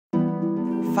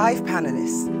5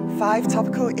 panelists, 5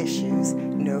 topical issues,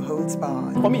 no holds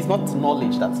barred. For me, it's not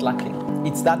knowledge that's lacking.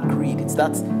 It's that greed, it's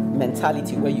that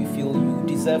mentality where you feel you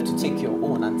deserve to take your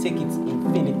own and take it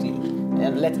infinitely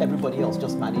and let everybody else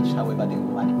just manage however they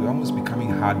will manage. We're almost becoming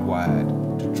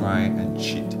hardwired to try and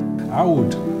cheat. I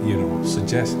would,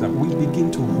 suggest that we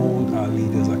begin to hold our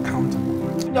leaders accountable.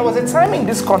 There was a time in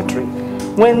this country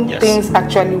when things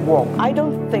actually work. I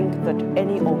don't think that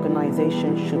any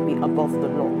organization should be above the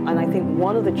law. And I think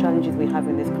one of the challenges we have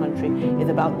in this country is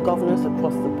about governance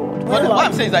across the board. What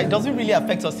I'm saying is that it doesn't really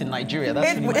affect us in Nigeria.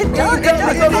 That's It does.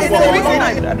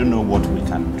 I don't know what we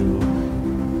can do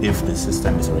if the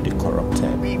system is already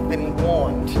corrupted. We've been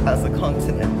warned as a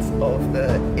continent of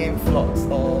the influx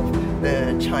of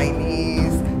the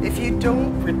Chinese. If you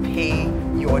don't repay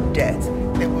your debt,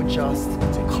 they will just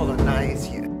colonize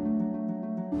you.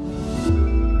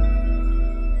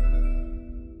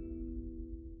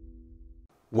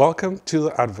 Welcome to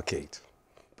The Advocate.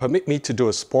 Permit me to do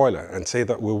a spoiler and say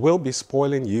that we will be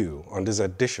spoiling you on this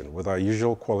edition with our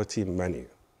usual quality menu.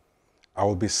 I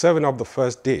will be serving up the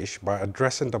first dish by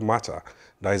addressing the matter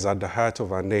that is at the heart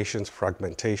of our nation's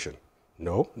fragmentation.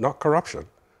 No, not corruption,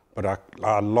 but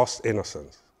our lost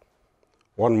innocence.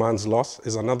 One man's loss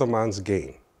is another man's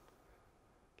gain.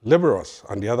 Liborous,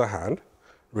 on the other hand,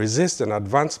 resists an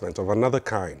advancement of another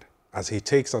kind as he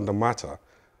takes on the matter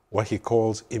what he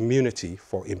calls immunity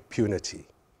for impunity.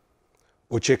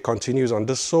 Uche continues on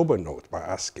this sober note by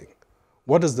asking,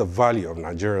 what is the value of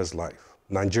Nigerian's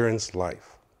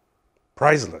life?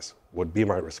 Priceless would be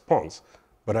my response,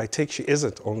 but I take she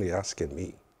isn't only asking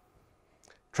me.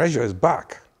 Treasure is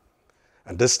back,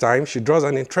 and this time she draws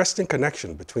an interesting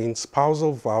connection between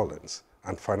spousal violence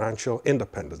and financial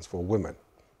independence for women.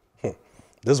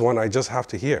 This one I just have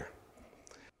to hear.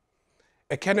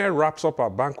 Ekene wraps up our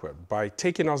banquet by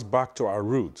taking us back to our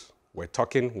roots. We're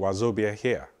talking wazobia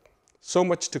here. So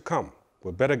much to come.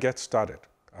 We better get started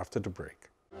after the break.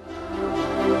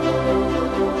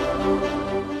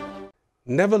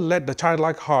 Never let the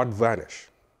childlike heart vanish,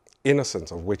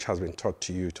 innocence of which has been taught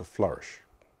to you to flourish.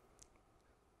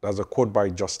 That's a quote by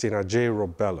Justina J.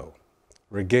 Robello,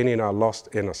 Regaining Our Lost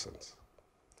Innocence.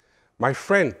 My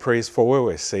friend Praise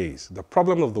Fowewe says, the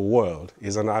problem of the world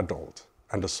is an adult,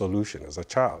 and the solution is a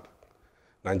child.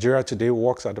 Nigeria today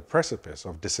walks at the precipice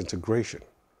of disintegration.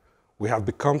 We have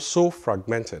become so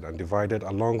fragmented and divided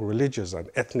along religious and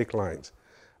ethnic lines,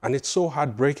 and it's so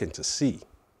heartbreaking to see.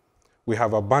 We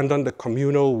have abandoned the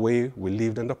communal way we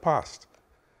lived in the past.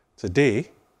 Today,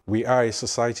 we are a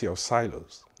society of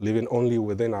silos, living only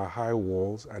within our high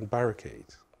walls and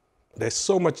barricades. There's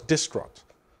so much distrust,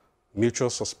 mutual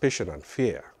suspicion and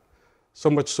fear. So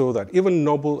much so that even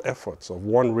noble efforts of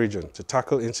one region to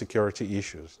tackle insecurity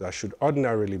issues that should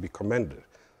ordinarily be commended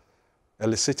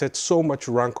elicited so much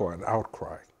rancor and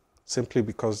outcry simply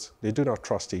because they do not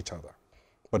trust each other.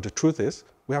 But the truth is,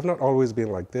 we have not always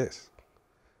been like this.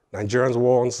 Nigerians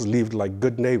once lived like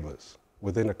good neighbors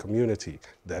within a community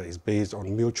that is based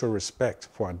on mutual respect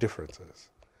for our differences.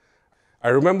 I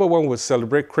remember when we would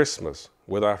celebrate Christmas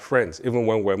with our friends, even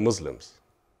when we're Muslims.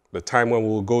 The time when we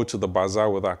will go to the bazaar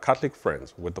with our Catholic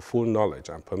friends with the full knowledge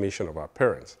and permission of our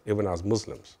parents, even as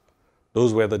Muslims.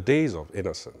 Those were the days of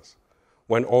innocence,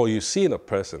 when all you see in a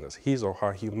person is his or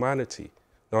her humanity,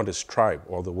 not his tribe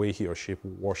or the way he or she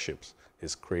worships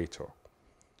his creator.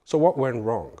 So what went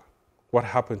wrong? What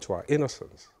happened to our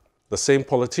innocence? The same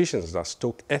politicians that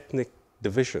stoke ethnic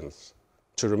divisions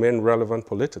to remain relevant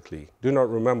politically do not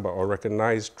remember or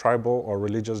recognize tribal or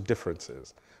religious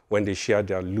differences when they share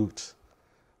their loot.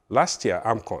 Last year,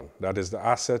 AMCON, that is the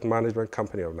Asset Management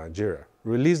Company of Nigeria,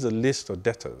 released a list of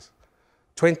debtors.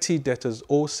 20 debtors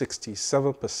owe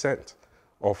 67%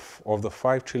 of the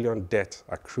 5 trillion debt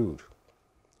accrued.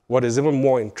 What is even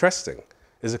more interesting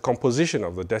is the composition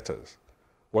of the debtors.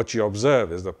 What you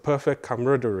observe is the perfect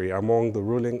camaraderie among the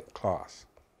ruling class.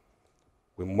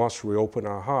 We must reopen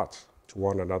our hearts to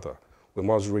one another. We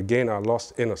must regain our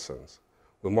lost innocence.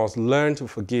 We must learn to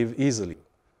forgive easily,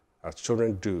 as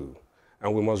children do.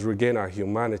 And we must regain our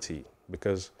humanity,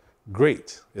 because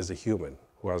great is a human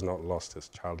who has not lost his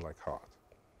childlike heart.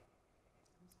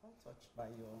 I was quite touched by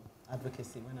your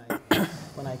advocacy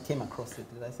when I came across it.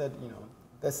 I said,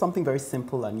 there's something very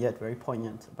simple and yet very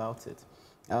poignant about it.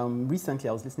 Recently,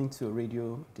 I was listening to a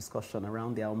radio discussion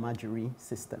around the Almajiri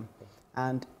system.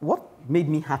 And what made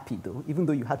me happy, though, even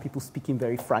though you had people speaking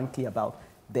very frankly about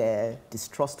their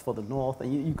distrust for the North,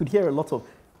 and you could hear a lot of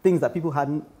things that people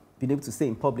hadn't been able to say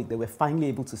in public, they were finally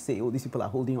able to say, oh, these people are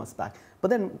holding us back.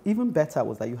 But then even better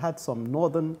was that you had some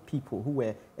northern people who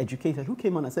were educated who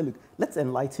came on and said, look, let's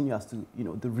enlighten you as to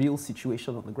the real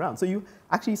situation on the ground.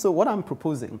 So what I'm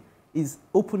proposing is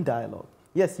open dialogue.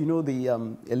 Yes, you know, the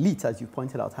elite, as you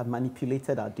pointed out, have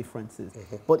manipulated our differences.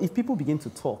 But if people begin to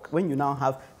talk, when you now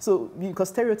have, so because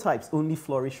stereotypes only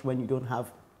flourish when you don't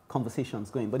have conversations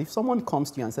going. But if someone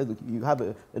comes to you and says, look, you have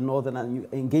a northern and you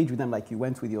engage with them like you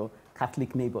went with your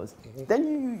Catholic neighbors,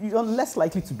 then you're less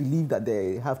likely to believe that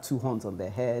they have two horns on their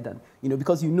head, and you know,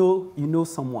 because you know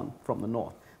someone from the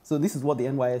north. So this is what the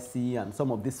NYSC and some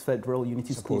of these federal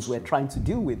unity schools were trying to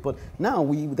deal with. But now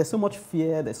there's so much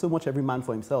fear, there's so much every man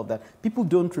for himself that people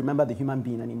don't remember the human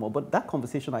being anymore. But that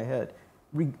conversation I heard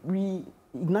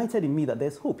reignited in me that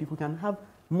there's hope. People can have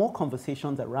more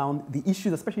conversations around the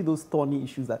issues, especially those thorny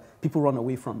issues that people run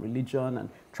away from, religion and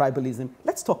tribalism.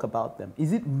 Let's talk about them.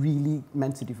 Is it really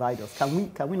meant to divide us?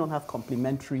 Can we not have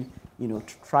complementary, you know,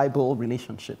 tribal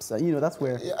relationships? You know, that's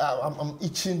where... Yeah, I'm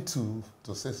itching to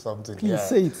say something. Please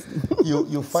say it.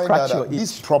 You find out that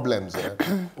these problems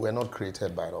were not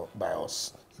created by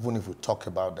us, even if we talk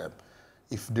about them.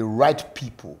 If the right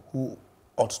people who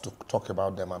ought to talk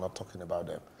about them are not talking about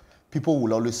them, people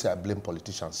will always say, I blame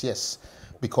politicians. Yes,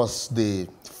 because they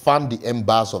fanned the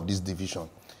embers of this division.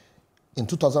 In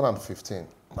 2015,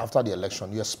 after the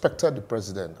election, you expected the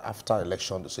president, after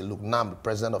election, to say, look, now I'm the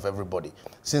president of everybody,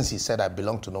 since he said I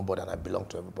belong to nobody and I belong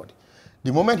to everybody.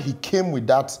 The moment he came with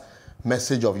that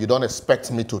message of, you don't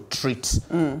expect me to treat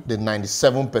the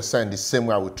 97% the same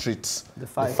way I would treat the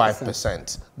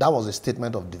 5%, that was a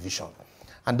statement of division.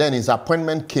 And then his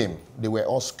appointment came, they were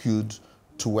all skewed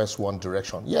towards one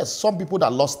direction. Yes, some people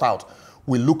that lost out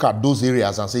will look at those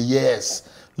areas and say, yes,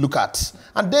 look at.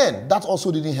 And then that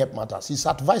also didn't help matters. His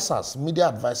advisors, media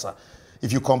advisor,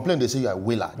 if you complain, they say you're a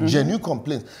whaler. Genuine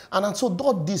complaints. And so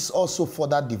this also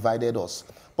further divided us.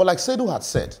 But like Saidu had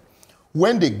said,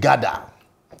 when they gather,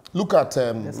 look at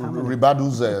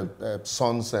Ribadu's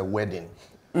son's wedding.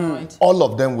 Right. All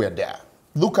of them were there.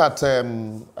 Look at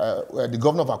the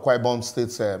governor of Akwa Ibom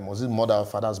State, was his mother,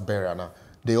 father's burial now.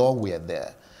 They all were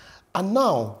there. And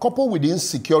now, coupled with the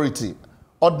insecurity,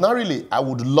 ordinarily, I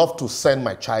would love to send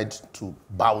my child to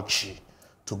Bauchi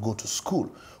to go to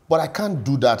school. But I can't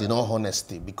do that in all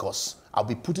honesty because I'll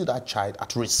be putting that child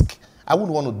at risk. I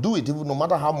wouldn't want to do it, even no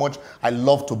matter how much I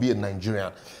love to be a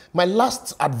Nigerian. My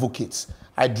last advocate,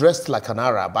 I dressed like an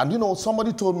Arab. And you know,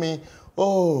 somebody told me,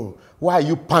 oh, why are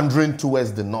you pandering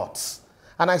towards the North?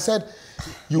 And I said,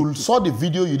 you saw the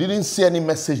video, you didn't see any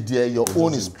message there, your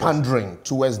own is pandering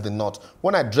towards the North.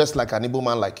 When I dressed like an Igbo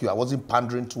man like you, I wasn't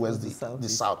pandering towards the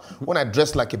South. When I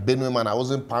dressed like a Benue man, I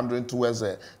wasn't pandering towards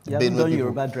the Benue people.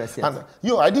 Yoruba dress yet. And,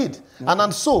 you know, I did.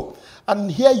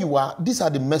 And here you are, these are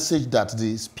the message that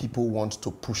these people want to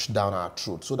push down our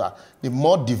throat, so that the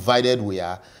more divided we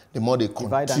are, the more they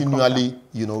continually,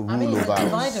 you know, rule over us.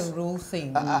 Divide and rule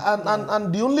thing.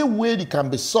 And the only way it can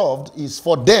be solved is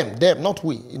for them, not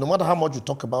we. No matter how much you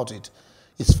talk about it,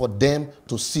 it's for them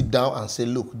to sit down and say,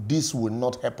 look, this will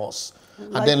not help us.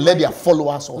 And then let their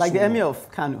followers also. Like the Emir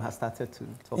of Kano has started to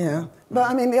talk about. But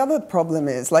I mean, the other problem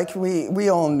is, like we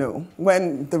all know,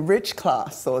 when the rich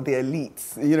class or the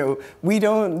elites, you know, we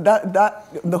don't,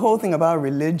 the whole thing about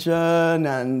religion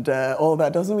and all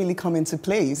that doesn't really come into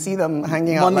play. You see them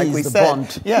hanging out, like we said. Money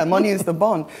is the bond. Yeah, money is the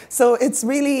bond. So it's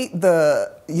really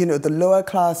the, you know, the lower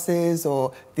classes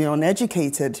or the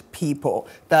uneducated people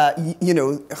that, you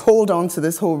know, hold on to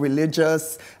this whole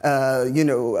religious, you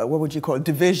know, what would you call it,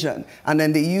 division. And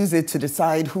then they use it to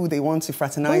decide who they want to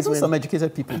fraternize with. Some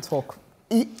educated people talk.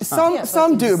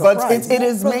 Some do, but it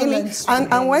is mainly,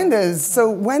 and when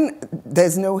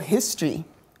there's no history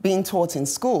being taught in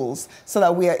schools, so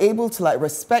that we are able to like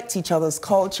respect each other's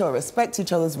culture, respect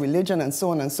each other's religion, and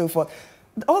so on and so forth.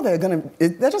 They're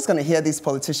just gonna hear these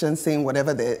politicians saying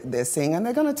whatever they're saying, and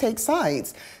they're gonna take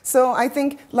sides. So I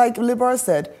think, like Liborous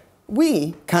said,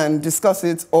 we can discuss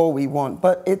it all we want,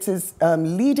 but it is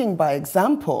leading by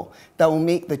example that will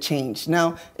make the change.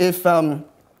 Now, if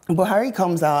Buhari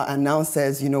comes out and now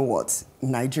says, you know what,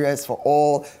 Nigeria is for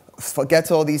all, forget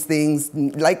all these things,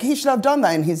 like he should have done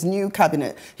that in his new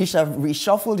cabinet. He should have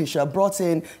reshuffled, he should have brought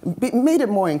in, made it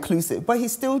more inclusive, but he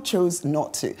still chose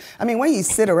not to. I mean, when you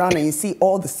sit around and you see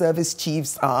all the service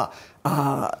chiefs are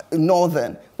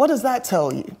northern, what does that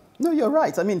tell you? No, you're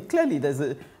right. I mean, clearly there's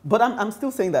a, but I'm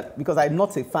still saying that because I'm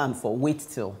not a fan for wait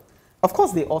till. Of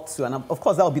course they ought to, and of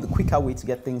course that would be the quicker way to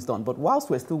get things done. But whilst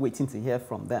we're still waiting to hear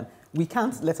from them, we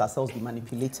can't let ourselves be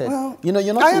manipulated. Well, you know,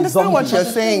 you're not. I understand what you're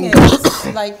saying.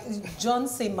 Like John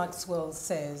C. Maxwell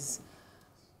says,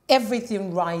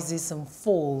 everything rises and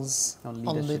falls on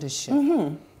leadership.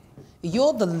 Mm-hmm.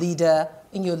 You're the leader,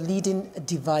 and you're leading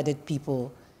divided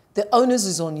people. The onus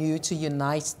is on you to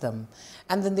unite them.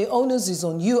 And then the onus is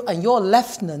on you and your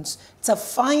lieutenants to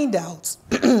find out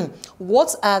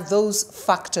what are those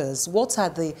factors, what are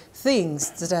the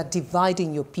things that are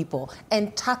dividing your people,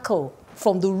 and tackle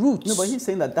from the roots. No, but he's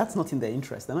saying that that's not in their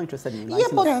interest. They're not interested in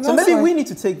uniting. Yeah, so maybe we need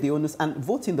to take the onus and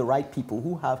vote in the right people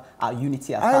who have our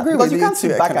unity at heart. I agree because with you can't too,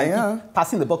 sit back Ekene, and keep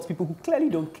passing the buck to people who clearly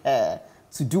don't care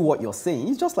to do what you're saying.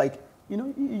 It's just like, you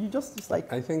know, you just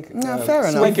like... I think fair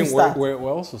enough. We're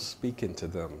also speaking to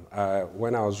them.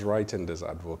 When I was writing this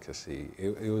advocacy,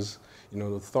 it was, you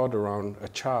know, the thought around a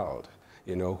child,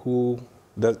 you know, who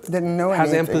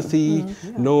has empathy,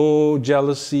 no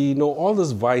jealousy, no all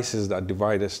those vices that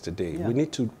divide us today. We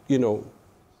need to, you know,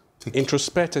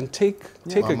 introspect and take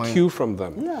a cue from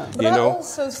them. But I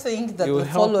also think that the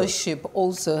fellowship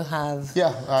also have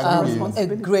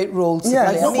a great role to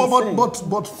play.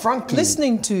 But frankly,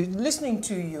 listening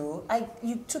to you,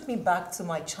 you took me back to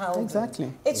my childhood.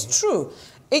 Exactly. It's true.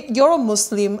 You're a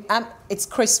Muslim, it's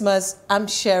Christmas, I'm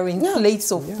sharing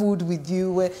plates of food with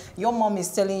you, where your mom is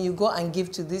telling you, go and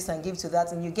give to this and give to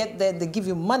that, and you get there, they give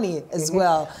you money as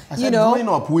well. Growing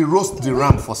up, we roast the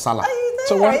ram for Salah.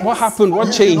 So what happened?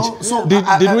 What changed? You know, so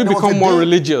did we become more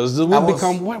religious? Did we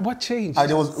become, what changed? We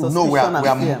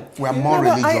are more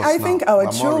religious I think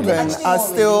our children are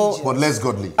still... But less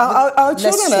godly. Our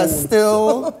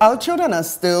children are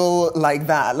still like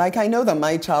that. Like, I know that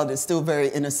my child is still very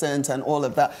innocent and all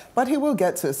of that, but he will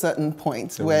get to a certain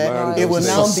point where it will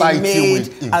now be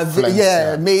made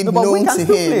known to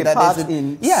him that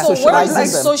there's so where is like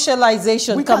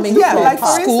socialization coming from? Like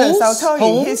for instance, I'll tell you,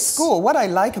 homes? his school, what I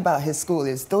like about his school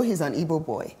is, though he's an Igbo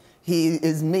boy, he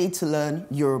is made to learn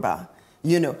Yoruba.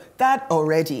 You know, that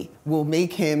already will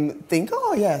make him think,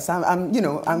 oh yes, I'm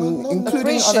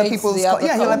including other people's...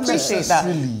 he'll appreciate that.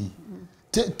 Really.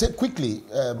 Quickly,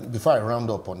 before I round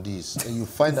up on this, you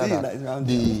find out that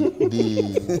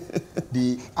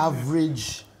the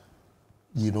average,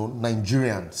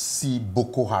 Nigerian see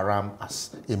Boko Haram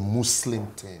as a Muslim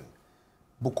thing.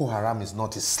 Boko Haram is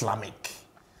not Islamic.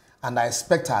 And I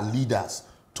expect our leaders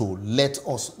to let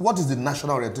us... What is the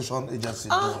National Orientation Agency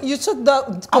doing? You took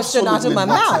that question out of my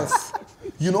mouth.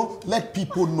 Let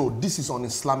people know this is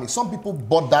un-Islamic. Some people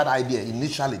bought that idea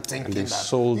initially thinking and they that...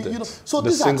 sold it. So the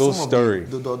these single are some story.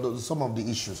 Some of the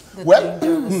issues.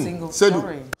 Single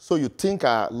story. So you think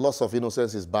loss of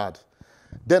innocence is bad.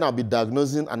 Then I'll be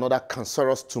diagnosing another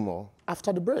cancerous tumor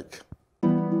after the break.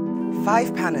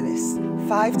 5 panelists,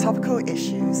 5 topical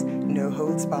issues, no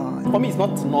holds barred. For me, it's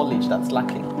not knowledge that's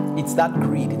lacking. It's that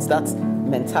greed. It's that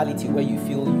mentality where you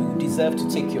feel you deserve to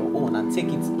take your own and take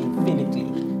it infinitely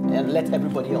and let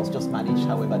everybody else just manage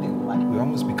however they will manage. We're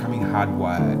almost becoming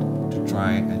hardwired to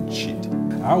try and cheat.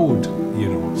 I would,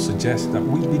 suggest that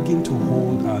we begin to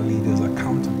hold our leaders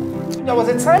accountable. There was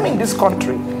a time in this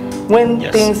country when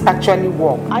things actually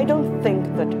work. I don't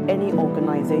think that any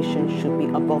organization should be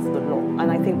above the law.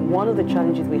 And I think one of the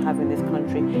challenges we have in this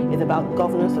country is about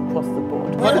governance across the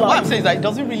board. What I'm saying is that it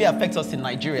doesn't really affect us in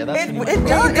Nigeria. That's It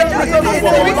does.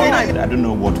 I don't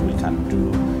know what we can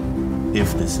do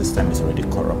if the system is already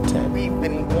corrupted. We've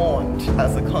been warned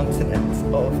as a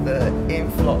continent of the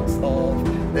influx of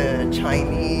the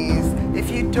Chinese. If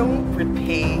you don't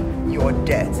repay your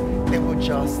debt, they will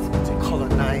just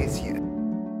colonize you.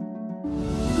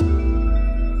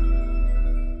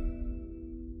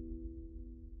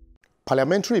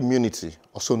 Parliamentary immunity,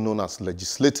 also known as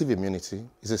legislative immunity,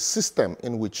 is a system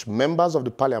in which members of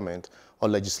the parliament or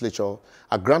legislature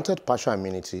are granted partial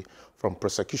immunity from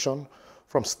prosecution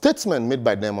from statements made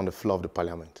by them on the floor of the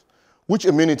parliament, which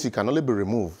immunity can only be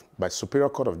removed by Superior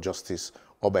Court of Justice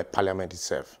or by parliament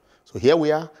itself. So here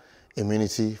we are,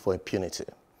 immunity for impunity.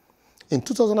 In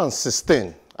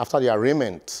 2016, after the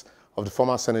arraignment of the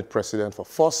former Senate President for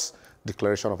false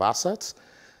declaration of assets,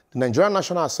 the Nigerian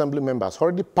National Assembly members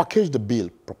already packaged the bill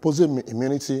proposing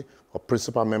immunity for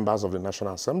principal members of the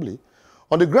National Assembly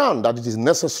on the ground that it is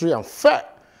necessary and fair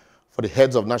for the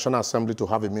heads of National Assembly to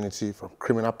have immunity from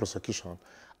criminal prosecution,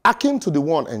 akin to the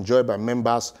one enjoyed by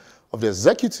members of the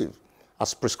executive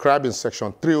as prescribed in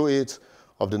Section 308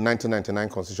 of the 1999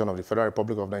 Constitution of the Federal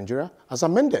Republic of Nigeria as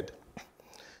amended.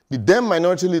 The then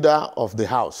minority leader of the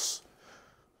House,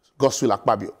 Godswill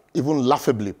Akpabio, even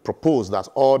laughably proposed that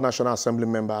all National Assembly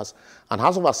members and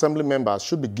House of Assembly members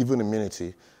should be given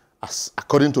immunity as,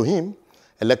 according to him,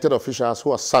 elected officials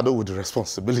who are saddled with the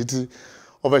responsibility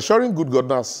of ensuring good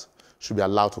governance should be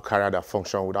allowed to carry out their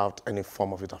function without any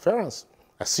form of interference.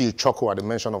 I see you chuckle at the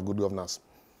mention of good governance.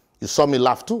 You saw me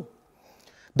laugh too.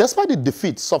 Despite the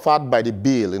defeat suffered by the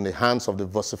bill in the hands of the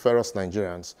vociferous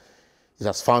Nigerians, it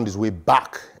has found its way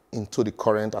back into the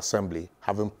current assembly,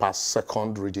 having passed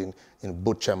second reading in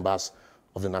both chambers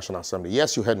of the National Assembly.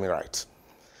 Yes, you heard me right.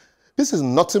 This is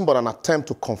nothing but an attempt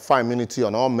to confer immunity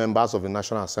on all members of the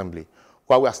National Assembly,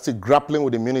 while we are still grappling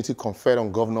with immunity conferred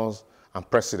on governors and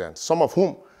presidents, some of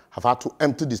whom have had to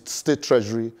empty the state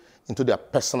treasury into their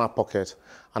personal pocket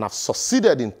and have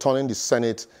succeeded in turning the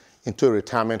Senate into a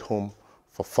retirement home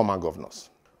for former governors.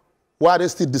 Why are they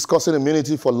still discussing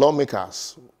immunity for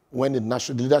lawmakers when the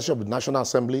leadership of the National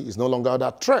Assembly is no longer under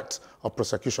threat of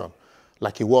prosecution,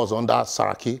 like it was under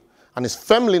Saraki, and is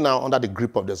firmly now under the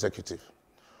grip of the executive?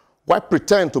 Why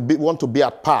pretend to want to be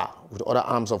at par with other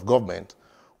arms of government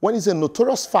when it's a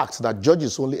notorious fact that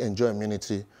judges only enjoy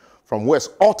immunity from words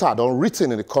uttered or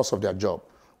written in the course of their job,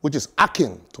 which is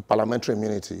akin to parliamentary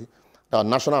immunity that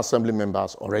National Assembly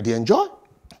members already enjoy?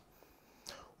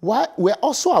 We're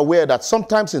also aware that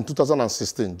sometimes in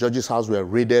 2016, Judges' House were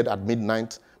raided at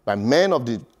midnight by men of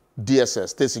the DSS,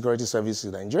 State Security Service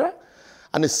in Nigeria,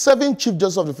 and the 7th Chief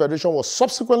Justice of the Federation was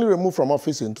subsequently removed from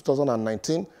office in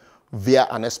 2019 via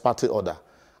an ex parte order,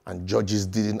 and judges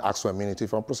didn't ask for immunity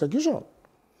from prosecution.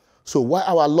 So why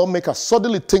are our lawmakers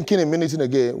suddenly thinking immunity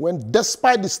again when,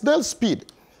 despite the snail speed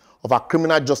of our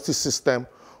criminal justice system,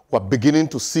 we're beginning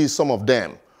to see some of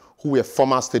them who were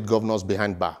former state governors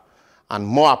behind bar, and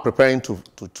more are preparing to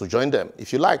join them?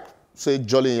 If you like, say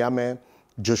Jolly Yame,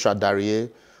 Joshua Darie,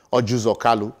 or Juzo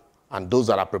Kalu, and those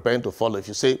that are preparing to follow. If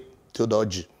you say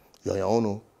Theodoji, you're your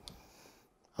own.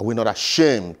 Are we not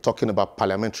ashamed talking about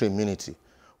parliamentary immunity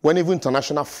when even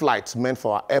international flights meant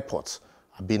for our airports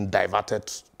are being diverted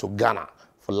to Ghana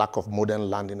for lack of modern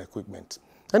landing equipment?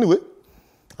 Anyway,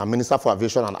 our Minister for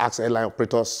Aviation and asked airline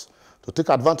operators to take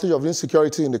advantage of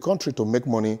insecurity in the country to make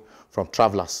money from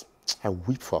travelers. I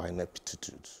weep for our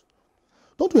ineptitude.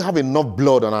 Don't we have enough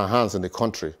blood on our hands in the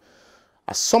country,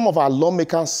 as some of our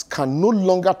lawmakers can no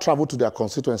longer travel to their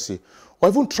constituency or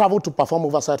even travel to perform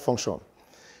oversight function?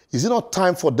 Is it not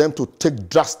time for them to take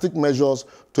drastic measures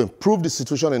to improve the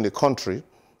situation in the country,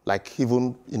 like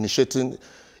even initiating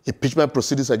impeachment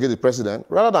proceedings against the president,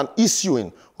 rather than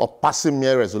issuing or passing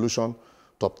mere resolution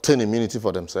to obtain immunity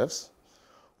for themselves?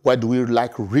 Why do we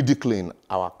like ridiculing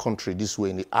our country this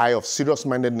way in the eye of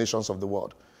serious-minded nations of the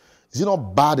world? Is it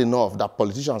not bad enough that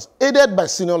politicians, aided by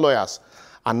senior lawyers,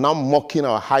 are now mocking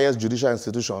our highest judicial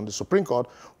institution, the Supreme Court,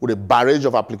 with a barrage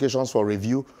of applications for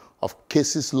review of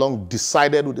cases long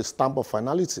decided with a stamp of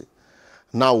finality?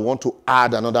 Now we want to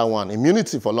add another one,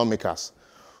 immunity for lawmakers.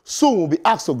 Soon we'll be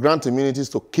asked to grant immunities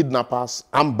to kidnappers,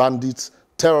 armed bandits,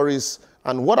 terrorists,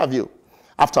 and what have you.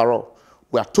 After all,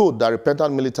 we are told that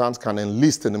repentant militants can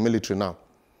enlist in the military now.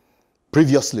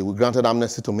 Previously, we granted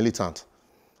amnesty to militants,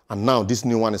 and now this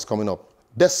new one is coming up,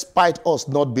 despite us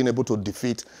not being able to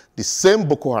defeat the same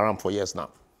Boko Haram for years now.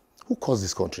 Who caused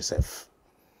this country safe?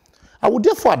 I would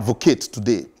therefore advocate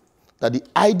today that the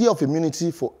idea of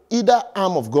immunity for either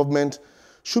arm of government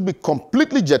should be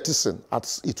completely jettisoned,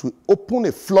 as it will open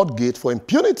a floodgate for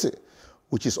impunity,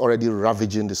 which is already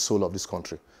ravaging the soul of this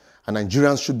country. And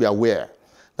Nigerians should be aware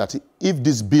that if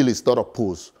this bill is not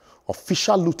opposed,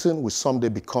 official looting will someday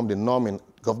become the norm in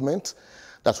government,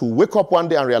 that will wake up one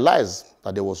day and realize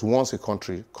that there was once a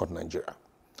country called Nigeria.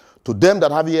 To them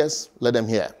that have ears, let them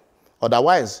hear.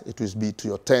 Otherwise, it will be to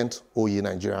your tent, O ye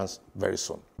Nigerians, very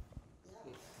soon.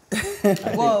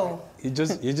 Whoa. You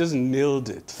just nailed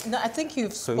it. No, I think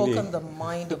you've spoken the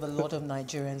mind of a lot of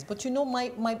Nigerians. But you know,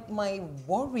 my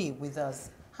worry with us,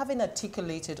 having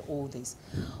articulated all this,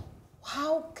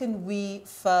 how can we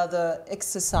further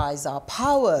exercise our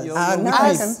powers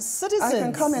as citizens? I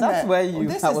can come in That's there. where you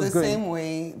This is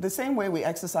the same way we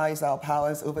exercise our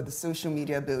powers over the social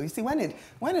media bill. You see, when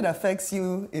it affects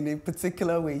you in a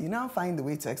particular way, you now find the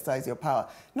way to exercise your power.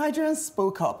 Nigerians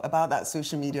spoke up about that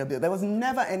social media bill. There was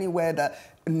never anywhere that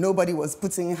nobody was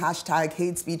putting hashtag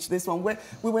hate speech, this one, where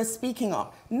we were speaking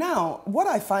up. Now, what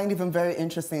I find even very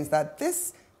interesting is that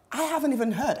this, I haven't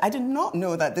even heard. I did not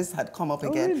know that this had come up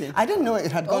again. Really? I didn't know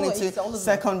it had gone into it's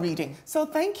second reading. So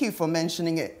thank you for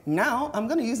mentioning it. Now I'm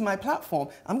going to use my platform.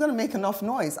 I'm going to make enough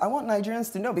noise. I want Nigerians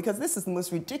to know, because this is the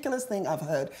most ridiculous thing I've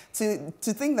heard, to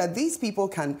think that these people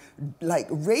can like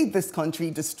raid this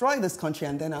country, destroy this country,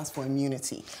 and then ask for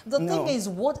immunity. The thing is,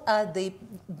 what are they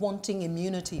wanting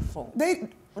immunity for? They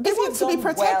want to be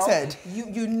protected. Well,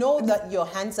 you know that your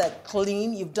hands are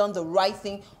clean, you've done the right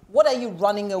thing. What are you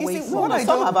running away from?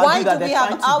 Why do we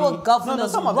have our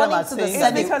governors running to the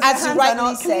Senate, as you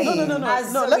rightly say?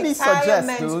 No, let me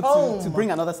suggest, though, to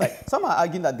bring another side. Some are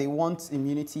arguing that they want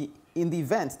immunity in the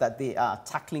event that they are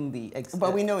tackling the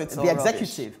but we know it's the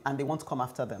executive and they want to come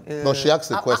after them. No, she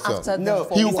asked a question. No,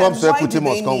 he who comes to equity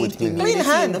must come with clean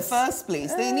hands. In the first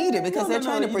place, they need it because they're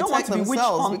trying to protect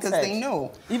themselves because they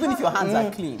know. Even if your hands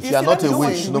are clean. If you are not a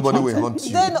witch, nobody will hunt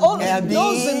you. Then all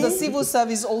those in the civil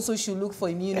service also should look for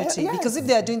immunity because if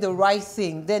they are doing the right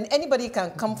thing, then anybody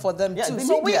can come for them too.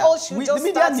 So we all should just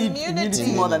start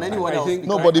immunity more than anyone else.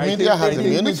 No, but the media has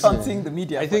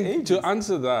immunity. I think to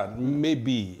answer that,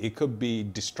 maybe it could be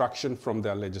distraction from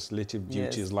their legislative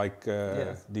duties, like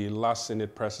the last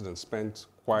Senate president spent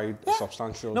quite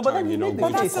substantial time, going to court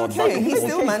back and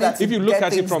forth. If you look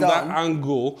at it from that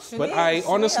angle, but I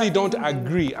honestly don't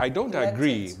agree. I don't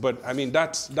agree, but I mean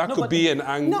that could be an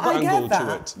angle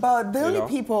to it. But the only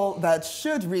people that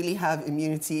should really have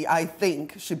immunity, I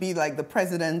think, should be like the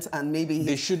president and maybe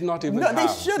they should not even. No, they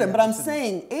shouldn't. But I'm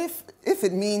saying if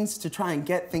it means to try and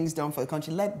get things done for the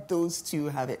country, let those two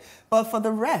have it. But for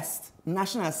the rest,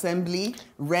 National Assembly,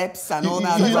 reps, and all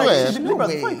that.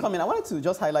 Before you come in, I wanted to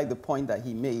just highlight the point that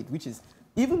he made, which is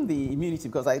even the immunity,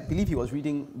 because I believe he was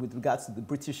reading with regards to the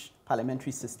British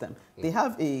parliamentary system. They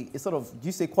have a sort of, do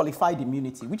you say, qualified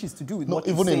immunity, which is to do with what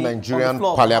you say. Even in Nigerian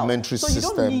parliamentarity system. So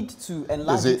you don't need to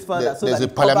enlarge it further. There's a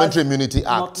Parliamentary Immunity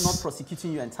Act. Not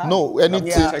prosecuting you entirely. No,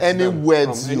 any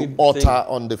words you utter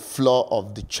on the floor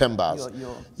of the chambers,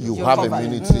 you have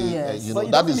immunity. You know,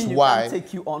 that is why.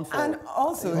 Take you on for and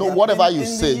also, no, whatever you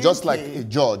say, just like a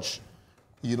judge,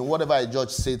 you know, whatever a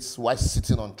judge says while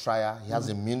sitting on trial, he has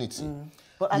immunity.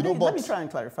 But let me try and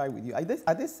clarify with you.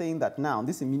 Are they saying that now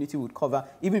this immunity would cover,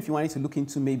 even if you wanted to look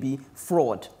into maybe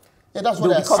fraud? Yeah, that's what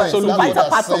they're saying.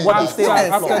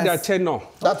 After their tenure.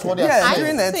 That's what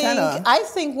they're saying. I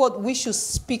think what we should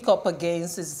speak up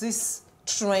against is this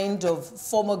trend of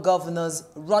former governors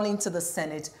running to the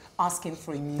Senate asking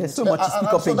for immunity. There's so much to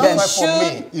speak up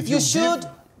against. You should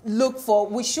look for,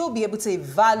 we should be able to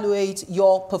evaluate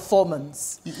your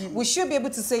performance. We should be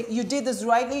able to say, you did this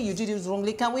rightly, you did it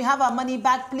wrongly. Can we have our money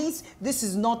back, please? This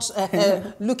is not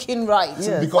looking right.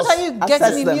 Yes. What are you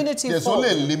getting immunity There's for? only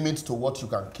a limit to what you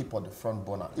can keep on the front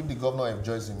burner. If the governor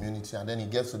enjoys immunity and then he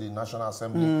gets to the National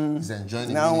Assembly, he's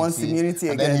enjoying now wants immunity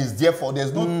and again. then he's there for,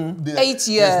 there's no... 8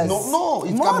 years. No,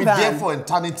 it can be there for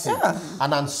eternity.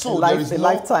 And so there is no...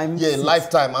 lifetime. Yeah,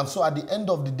 lifetime. And so at the end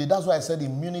of the day, that's why I said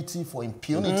immunity for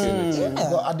impunity.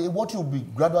 But what you'll be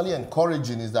gradually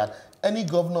encouraging is that any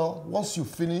governor, once you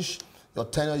finish your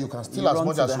tenure, you can still, as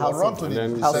much as you run to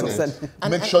the Senate,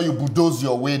 make sure you bulldoze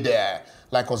your way there,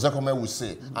 like Ozekome would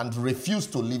say, and refuse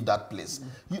to leave that place.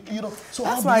 You know, so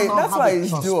that's why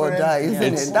it's do or die,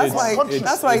 isn't it?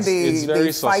 That's why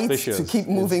they fight to keep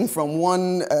moving from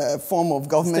one form of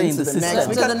government to the next.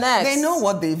 Because they know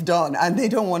what they've done and they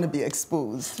don't want to be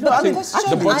exposed. No, I think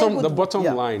the bottom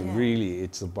line really,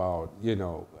 it's about, you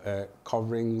know,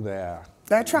 covering their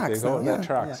tracks. Their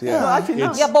tracks,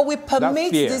 but we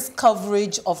permit this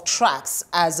coverage of tracks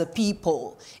as a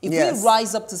people. If we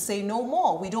rise up to say no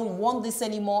more, we don't want this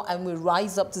anymore, and we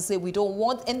rise up to say we don't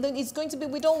want, and then it's going to be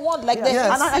we don't want. Like and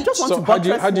I just want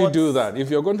to how do you do that?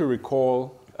 If you're going to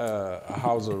recall a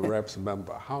House of Reps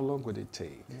member, how long would it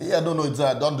take? Yeah, no, it's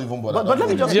don't even bother. But let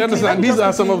me just... Do you understand? These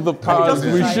are some of the powers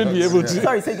we should be able to...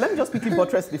 Sorry, let me just quickly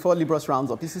buttress before Liborous rounds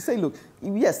up. Is to say, look,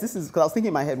 yes, this is... Because I was thinking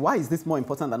in my head, why is this more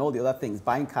important than all the other things?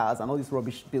 Buying cars and all these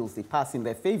rubbish bills they pass in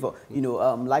their favor. You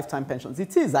know, lifetime pensions.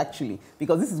 It is actually,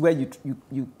 because this is where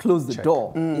you close the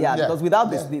door. Because without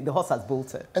this, the horse has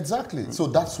bolted. Exactly. So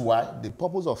that's why the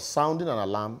purpose of sounding an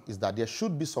alarm is that there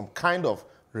should be some kind of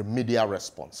remedial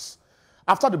response.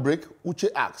 After the break, Uche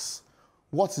asks,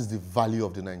 what is the value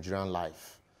of the Nigerian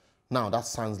life? Now, that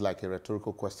sounds like a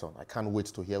rhetorical question. I can't wait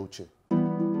to hear Uche.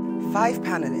 5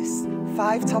 panelists,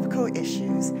 5 topical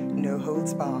issues, no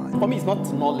holds barred. For me, it's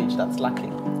not knowledge that's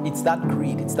lacking. It's that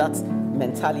greed. It's that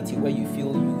mentality where you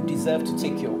feel you deserve to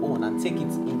take your own and take it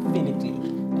infinitely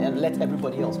and let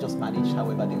everybody else just manage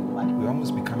however they will manage. We're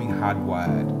almost becoming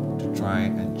hardwired to try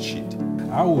and cheat.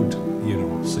 I would,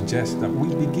 suggest that we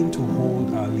begin to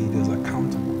hold our leaders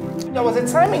accountable. There was a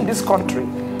time in this country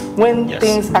when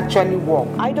things actually work.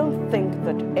 I don't think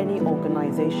that any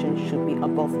organization should be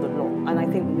above the law. And I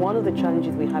think one of the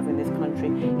challenges we have in this country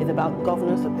is about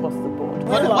governance across the board.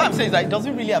 What I'm saying is that it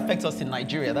doesn't really affect us in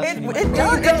Nigeria. That's I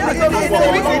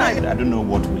don't know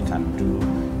what we can do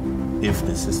if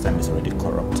the system is already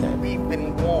corrupted. We've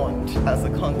been warned as a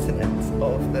continent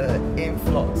of the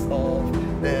influx of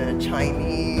the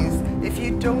Chinese. If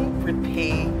you don't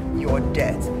repay your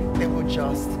debt, they will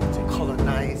just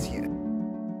colonize you.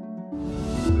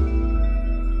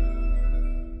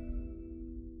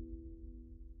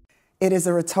 It is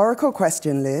a rhetorical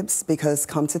question, Libs, because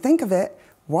come to think of it,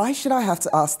 why should I have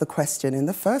to ask the question in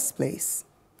the first place?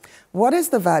 What is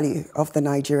the value of the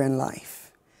Nigerian life?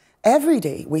 Every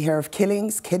day we hear of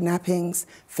killings, kidnappings,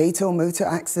 fatal motor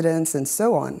accidents, and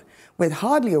so on, with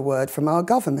hardly a word from our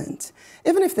government.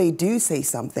 Even if they do say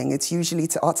something, it's usually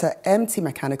to utter empty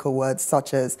mechanical words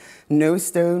such as, no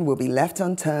stone will be left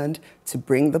unturned to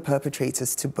bring the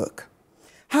perpetrators to book.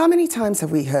 How many times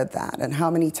have we heard that, and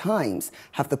how many times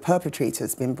have the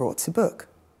perpetrators been brought to book?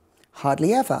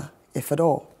 Hardly ever, if at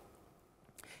all.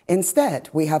 Instead,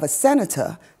 we have a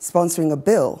senator sponsoring a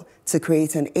bill to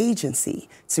create an agency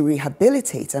to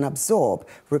rehabilitate and absorb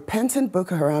repentant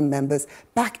Boko Haram members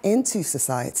back into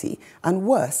society, and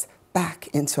worse, back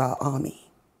into our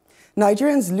army.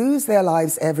 Nigerians lose their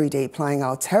lives every day plying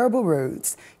our terrible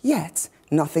roads, yet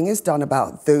nothing is done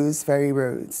about those very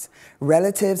roads.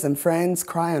 Relatives and friends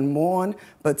cry and mourn,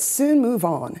 but soon move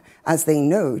on, as they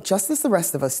know, just as the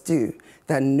rest of us do,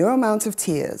 that no amount of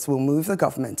tears will move the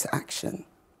government to action.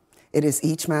 It is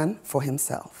each man for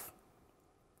himself.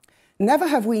 Never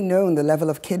have we known the level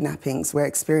of kidnappings we're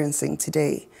experiencing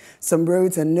today. Some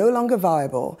roads are no longer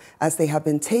viable as they have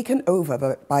been taken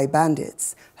over by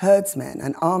bandits, herdsmen,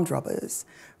 and armed robbers.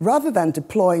 Rather than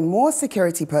deploy more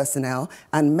security personnel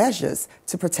and measures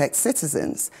to protect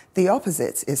citizens, the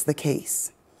opposite is the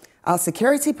case. Our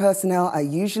security personnel are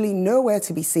usually nowhere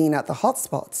to be seen at the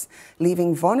hotspots,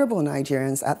 leaving vulnerable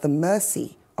Nigerians at the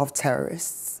mercy of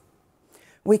terrorists.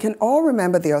 We can all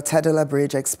remember the Otedola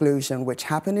Bridge explosion, which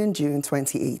happened in June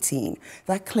 2018,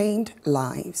 that claimed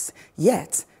lives.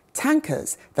 Yet,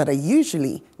 tankers that are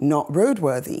usually not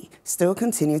roadworthy still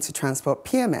continue to transport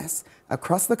PMS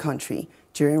across the country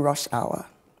during rush hour.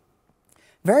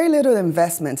 Very little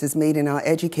investment is made in our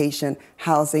education,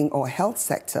 housing, or health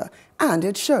sector, and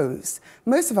it shows.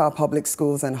 Most of our public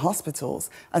schools and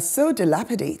hospitals are so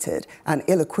dilapidated and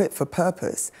ill-equipped for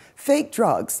purpose. Fake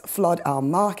drugs flood our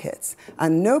markets,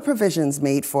 and no provisions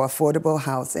made for affordable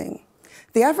housing.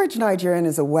 The average Nigerian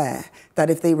is aware that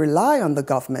if they rely on the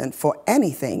government for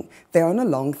anything, they're on a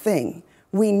long thing.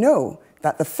 We know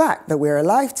that the fact that we're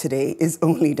alive today is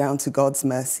only down to God's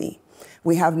mercy.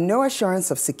 We have no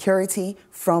assurance of security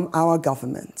from our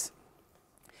government.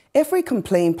 If we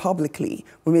complain publicly,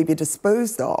 we may be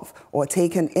disposed of or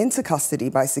taken into custody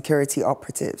by security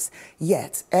operatives.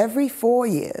 Yet, every 4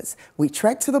 years, we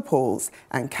trek to the polls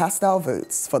and cast our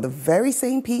votes for the very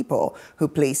same people who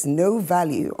place no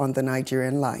value on the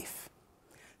Nigerian life.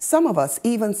 Some of us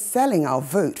even selling our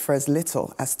vote for as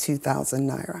little as 2,000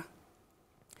 naira.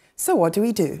 So what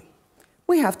do?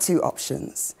 We have two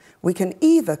options. We can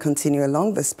either continue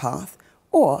along this path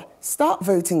or start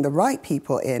voting the right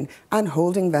people in and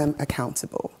holding them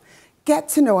accountable. Get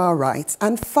to know our rights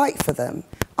and fight for them.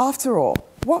 After all,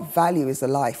 what value is a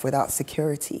life without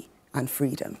security and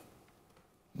freedom?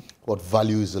 What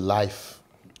value is a life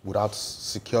without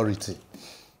security?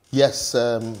 Yes,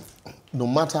 no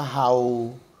matter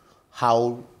how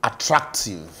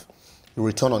attractive the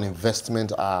return on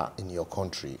investment are in your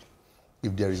country,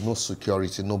 if there is no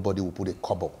security, nobody will put a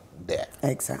kobo there.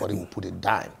 Exactly. Nobody will put a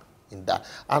dime in that.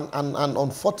 And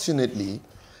unfortunately,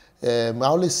 I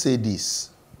always say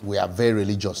this, we are very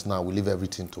religious now. We leave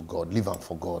everything to God, live and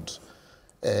for God.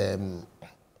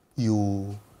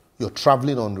 You're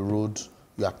traveling on the road,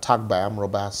 you're attacked by armed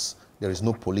robbers, there is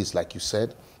no police, like you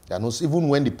said. There are no, even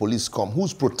when the police come,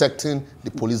 who's protecting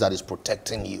the police that is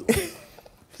protecting you?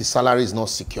 His salary is not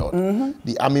secured.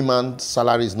 The army man's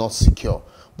salary is not secure.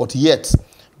 But yet,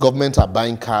 governments are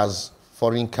buying cars,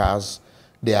 foreign cars.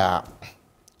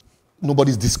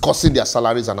 Nobody's discussing their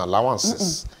salaries and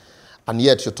allowances. And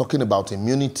yet, you're talking about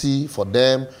immunity for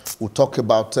them. We talk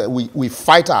about, we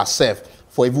fight ourselves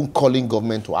for even calling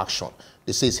government to action.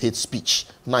 They say it's hate speech.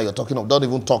 Now you're talking of, don't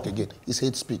even talk again. It's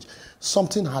hate speech.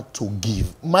 Something had to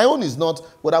give. My own is not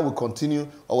whether we continue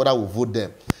or whether we vote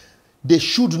them. They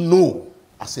should know,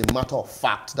 as a matter of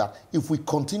fact, that if we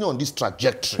continue on this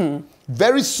trajectory,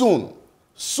 very soon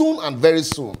and very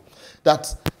soon,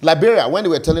 that Liberia, when they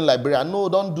were telling Liberia, no,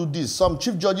 don't do this, some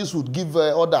chief judges would give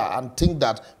order and think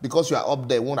that because you are up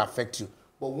there, it won't affect you.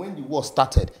 But when the war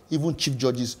started, even chief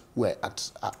judges were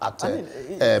at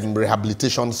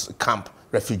rehabilitation camp,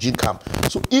 refugee camp.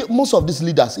 So most of these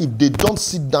leaders, if they don't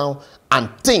sit down and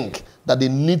think that they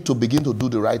need to begin to do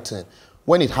the right thing,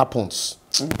 when it happens,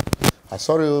 I'm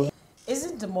sorry.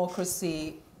 Isn't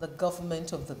democracy the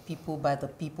government of the people, by the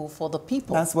people, for the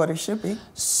people? That's what it should be.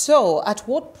 So at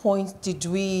what point did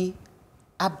we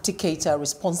abdicate our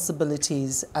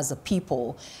responsibilities as a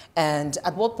people? And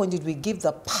at what point did we give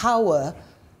the power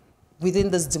within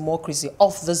this democracy,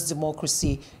 of this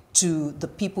democracy, to the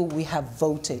people we have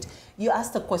voted. You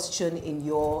asked a question in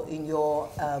your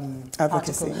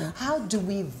article. Yeah. How do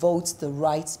we vote the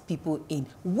right people in?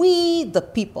 We, the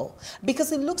people.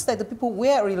 Because it looks like the people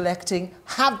we're electing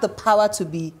have the power to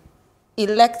be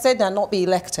elected and not be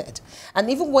elected. And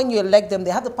even when you elect them,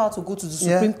 they have the power to go to the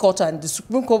Supreme Court, and the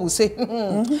Supreme Court will say,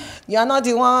 you are not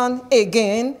the one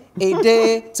again, a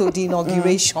day to the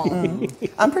inauguration.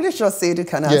 I'm pretty sure Saidu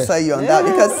can answer you on that,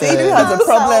 because Saidu has a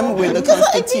problem with the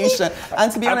Constitution.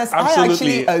 And to be honest, I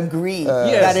actually agree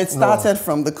that it started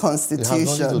from the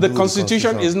Constitution. The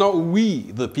Constitution is not we,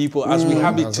 the people, as we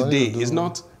have it today. It's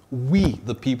not we,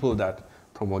 the people, that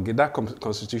promulgate. That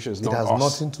Constitution is not us. It has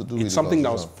nothing to do with It's something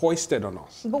that was foisted on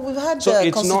us. But we've had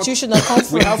the constitutional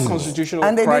conference. We have constitutional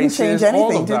and they crisis, didn't change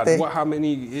anything, all of that. did they? How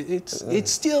many?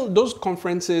 It's still, those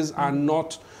conferences are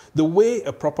not the way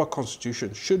a proper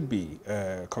constitution should be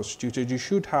constituted. You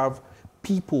should have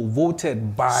people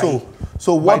voted by.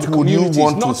 So what would you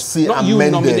want to see not amended?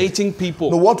 You nominating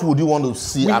people. No, what would you want to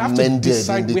see amended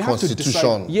in the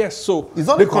Constitution? Yes, so it's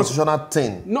not a constitutional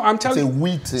thing. No, I'm telling you, it's a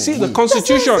we thing. See, the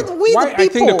Constitution. Why I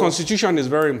think the Constitution is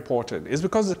very important is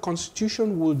because the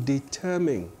Constitution will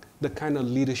determine the kind of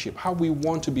leadership, how we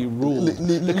want to be ruled,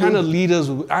 the kind of leaders,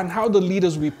 and how the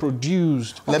leaders we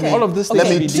produced. All of this things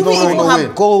be do we even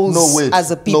have goals as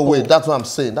a people? No, wait, that's what I'm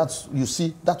saying. That's, you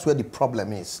see, that's where the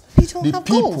problem is. We don't the have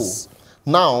people, goals.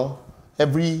 Now,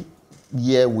 every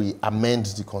year we amend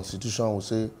the Constitution, we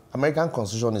say, American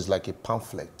Constitution is like a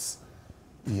pamphlet,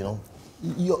 you know.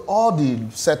 All the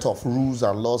set of rules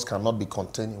and laws cannot be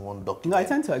contained in one document. No, I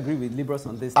tend to agree with Liborous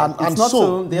on this. And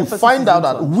so you find out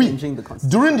that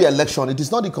during the election, it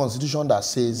is not the Constitution that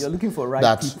says you're looking for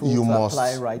that people you to must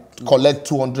collect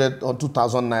 200 or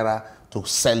 2,000 naira to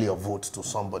sell your vote to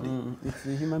somebody. It's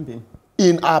a human being.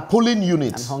 In our polling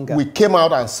unit, we came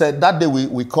out and said that day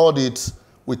we called it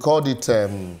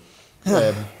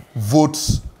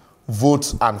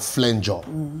vote and flanger.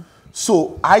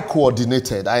 So I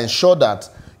coordinated. I ensured that,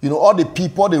 you know, all the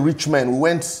people, the rich men, we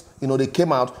went, you know, they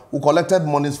came out, we collected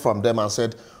monies from them and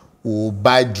said, we'll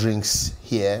buy drinks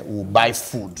here, we'll buy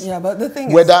food. Yeah, but the thing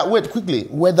is... Wait, quickly.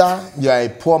 Whether you're a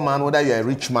poor man, whether you're a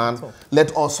rich man,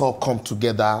 let us all come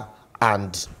together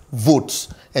and vote,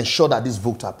 ensure that these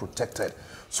votes are protected.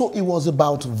 So it was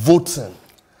about voting.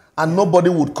 And nobody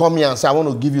would come here and say, I want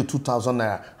to give you 2,000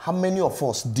 naira. How many of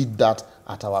us did that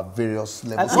at our various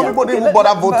levels? Nobody would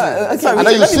bother voting. And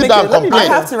then you sit down and complain. I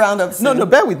have to round up soon. No,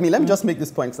 bear with me. Let me just make this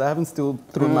point, because I haven't still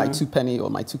thrown my 2 penny or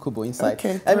my 2 kobo inside.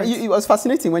 Okay, I mean, it was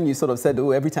fascinating when you sort of said,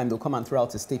 oh, every time they'll come and throw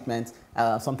out a statement,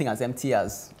 something as empty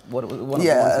as one of the ones.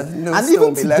 And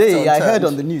even today, I heard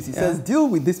on the news, he says, deal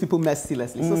with these people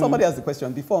mercilessly. So somebody asked the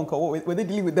question before, Uncle, were they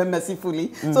dealing with them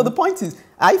mercifully? So the point is,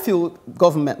 I feel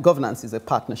governance is a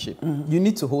partnership. You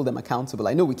need to hold them accountable.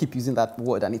 I know we keep using that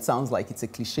word, and it sounds like it's a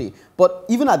cliche. But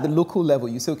even at the local level,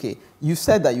 you say, okay, you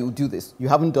said that you'll do this. You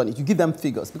haven't done it. You give them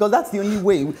figures, because that's the only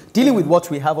way, dealing with what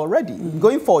we have already.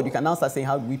 Going forward, you can now start saying,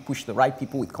 how do we push the right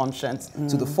people with conscience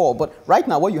to the fore? But right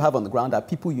now, what you have on the ground are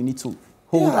people you need to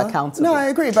hold accountable. No, I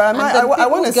agree, but I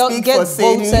want to speak for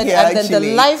Saidu here, and then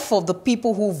the life of the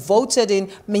people who voted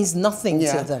in means nothing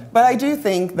to them. But I do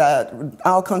think that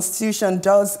our Constitution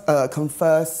does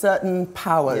confer certain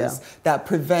powers that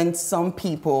prevent some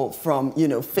people from, you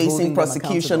know, facing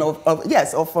prosecution or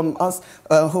from us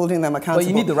holding them accountable. But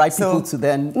you need the right people to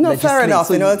then legislate. Fair enough,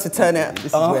 in order to turn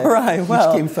it. All right,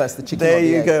 well, which came first, the chicken there or the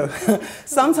you egg? go.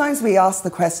 Sometimes we ask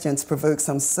the question to provoke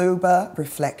some sober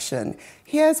reflection.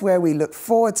 Here's where we look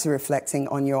forward to reflecting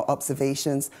on your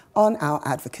observations on our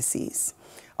advocacies.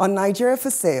 On Nigeria for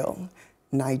Sale,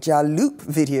 Niger Loop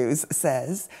Videos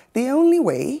says, the only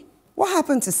way, what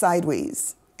happened to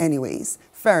Sideways? Anyways,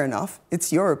 fair enough,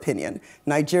 it's your opinion.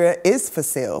 Nigeria is for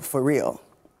sale, for real.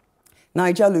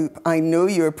 Niger Loop, I know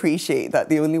you appreciate that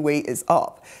the only way is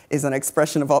up is an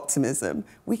expression of optimism.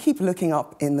 We keep looking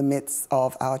up in the midst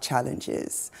of our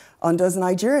challenges. And does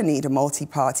Nigeria need a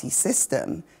multi-party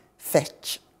system?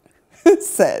 Fetch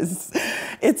says,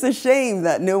 it's a shame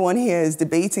that no one here is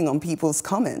debating on people's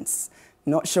comments.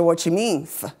 Not sure what you mean,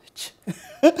 Fetch.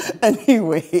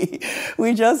 Anyway,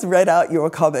 we just read out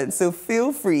your comments, so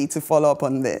feel free to follow up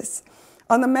on this.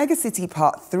 On the Megacity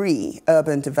Part 3,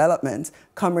 Urban Development,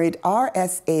 Comrade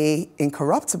RSA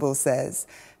Incorruptible says,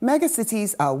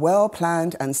 megacities are well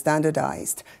planned and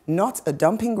standardized, not a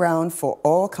dumping ground for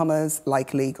all comers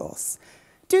like Lagos.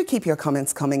 Do keep your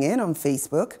comments coming in on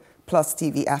Facebook, Plus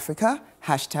TV Africa,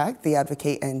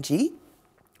 #TheAdvocateNG.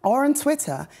 or on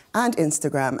Twitter and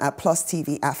Instagram at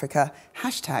 +TV Africa,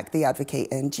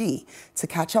 #TheAdvocateNG. To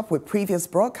catch up with previous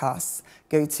broadcasts,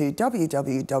 go to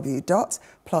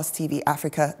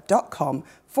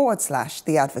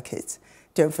www.plustvafrica.com/theadvocate.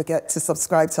 Don't forget to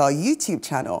subscribe to our YouTube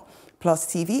channel,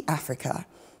 +TV Africa.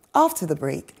 After the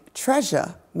break,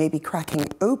 Treasure may be cracking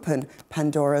open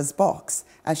Pandora's box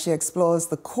as she explores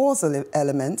the causal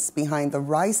elements behind the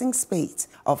rising spate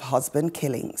of husband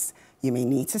killings. You may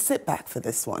need to sit back for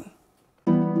this one.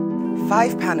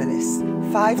 5 panelists,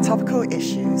 5 topical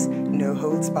issues, no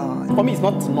holds barred. For me, it's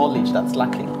not knowledge that's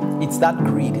lacking. It's that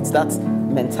greed, it's that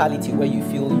mentality where you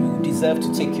feel you deserve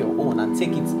to take your own and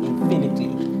take it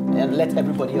infinitely and let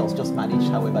everybody else just manage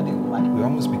however they would like. We're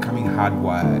almost becoming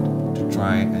hardwired to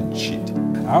try and cheat.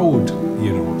 I would,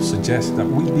 suggest that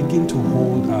we begin to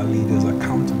hold our leaders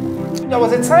accountable. There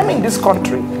was a time in this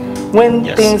country when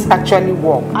things actually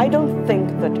work. I don't think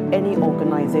that any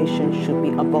organization should be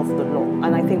above the law.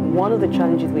 And I think one of the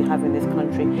challenges we have in this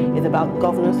country is about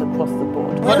governance across the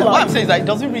board. Well, what I'm saying is that it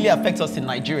doesn't really affect us in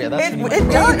Nigeria. That's It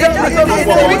does.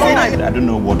 I don't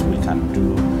know what we can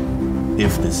do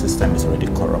if the system is already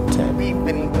corrupted. We've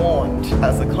been warned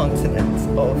as a continent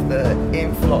of the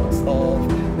influx of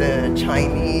the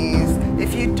Chinese.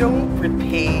 If you don't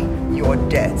repay your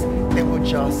debt, they will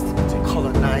just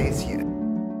colonize you.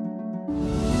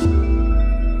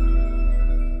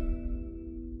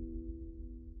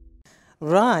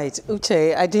 Right,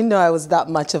 Uche, I didn't know I was that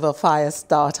much of a fire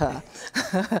starter.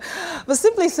 But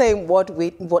simply saying what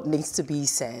needs to be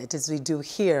said, as we do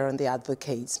here on The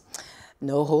Advocates.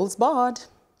 No holds barred.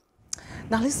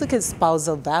 Now let's look at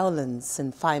spousal violence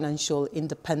and financial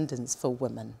independence for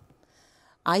women.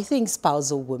 I think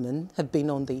spousal women have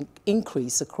been on the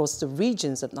increase across the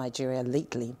regions of Nigeria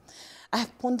lately. I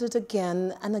have pondered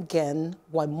again and again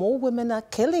why more women are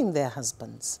killing their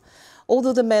husbands.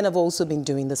 Although the men have also been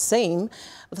doing the same,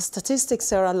 the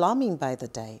statistics are alarming by the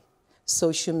day.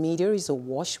 Social media is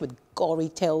awash with gory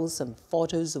tales and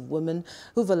photos of women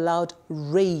who've allowed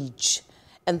rage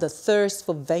and the thirst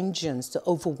for vengeance to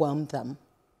overwhelm them.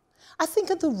 I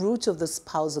think at the root of the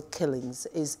spousal killings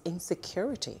is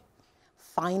insecurity,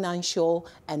 financial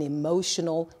and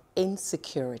emotional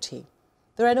insecurity.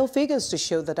 There are no figures to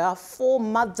show that our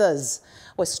foremothers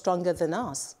were stronger than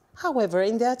us. However,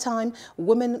 in their time,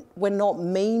 women were not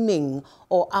maiming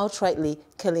or outrightly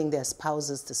killing their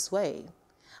spouses this way.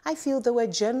 I feel they were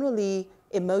generally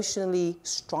emotionally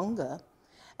stronger,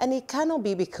 and it cannot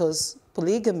be because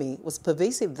polygamy was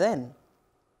pervasive then.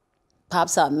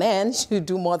 Perhaps our men should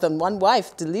do more than one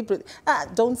wife deliberately.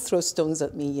 Don't throw stones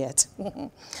at me yet.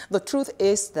 The truth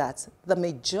is that the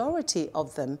majority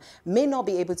of them may not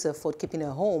be able to afford keeping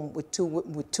a home with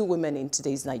two women in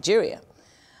today's Nigeria.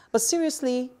 But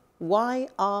seriously, why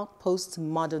are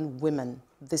postmodern women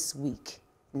this weak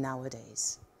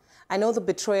nowadays? I know the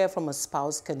betrayal from a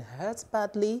spouse can hurt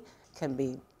badly, can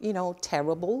be,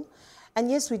 terrible. And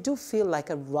yes, we do feel like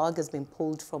a rug has been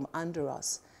pulled from under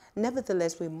us.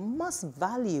 Nevertheless, we must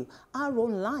value our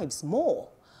own lives more.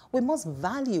 We must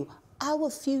value our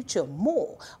future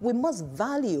more. We must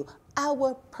value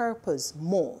our purpose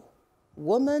more.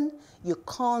 Woman, you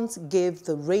can't give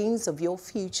the reins of your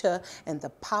future and the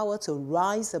power to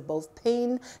rise above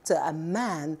pain to a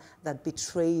man that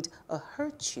betrayed or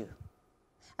hurt you.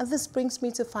 And this brings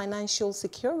me to financial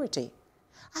security.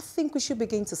 I think we should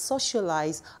begin to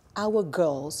socialize our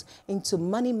girls into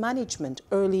money management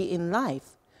early in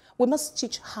life. We must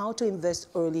teach how to invest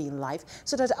early in life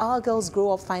so that our girls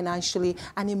grow up financially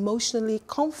and emotionally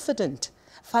confident,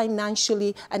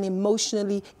 financially and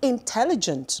emotionally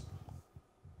intelligent.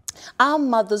 Our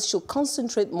mothers should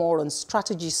concentrate more on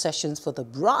strategy sessions for the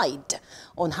bride,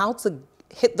 on how to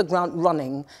hit the ground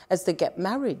running as they get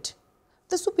married.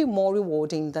 This would be more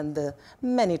rewarding than the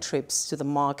many trips to the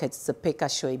markets to pick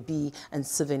ashwabi and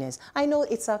souvenirs. I know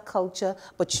it's our culture,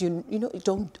 but you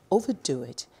don't overdo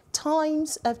it.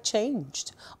 Times have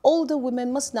changed. Older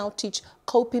women must now teach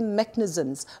coping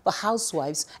mechanisms for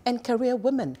housewives and career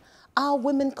women. Our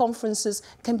women conferences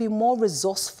can be more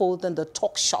resourceful than the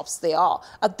talk shops they are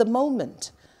at the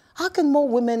moment. How can more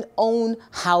women own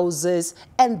houses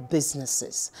and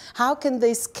businesses? How can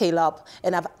they scale up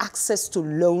and have access to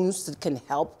loans that can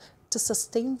help to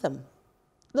sustain them?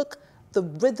 Look, the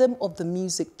rhythm of the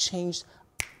music changed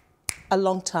a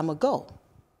long time ago.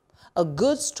 A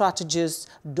good strategist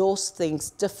does things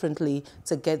differently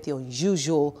to get the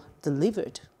unusual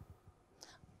delivered.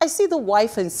 I see the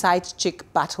wife and side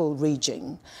chick battle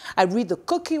raging. I read the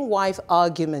cooking wife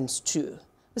arguments too.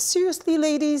 But seriously,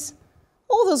 ladies,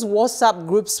 all those WhatsApp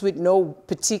groups with no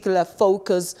particular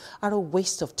focus are a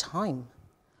waste of time.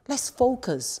 Let's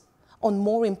focus on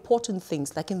more important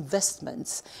things like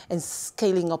investments and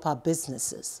scaling up our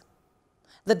businesses.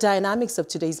 The dynamics of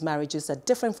today's marriages are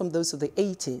different from those of the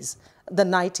 80s, the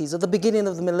 90s, or the beginning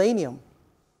of the millennium.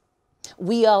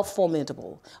 We are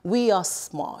formidable, we are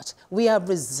smart, we are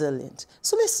resilient.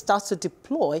 So let's start to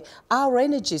deploy our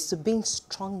energies to being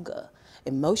stronger,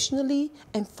 emotionally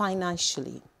and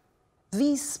financially.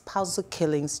 These spousal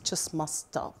killings just must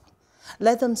stop.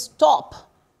 Let them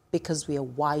stop because we are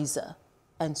wiser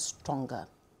and stronger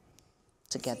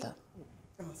together.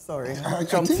 Oh, sorry, I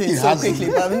jumped think in so quickly.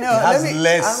 But no,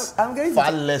 it has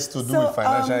far less to do with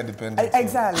financial independence.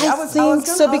 Exactly. I was going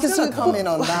to come in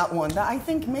on that one. That I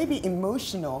think maybe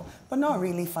emotional, but not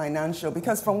really financial.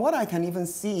 Because from what I can even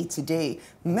see today,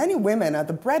 many women are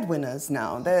the breadwinners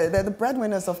now. They're the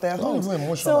breadwinners of their homes.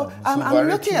 So I'm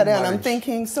looking at it and I'm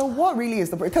thinking, so what really is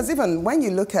the... Because even when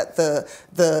you look at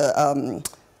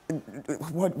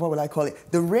what would I call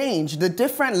it? The range, the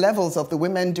different levels of the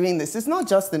women doing this. It's not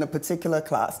just in a particular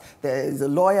class. There's a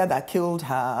lawyer that killed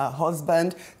her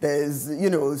husband. There's, you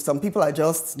know, some people are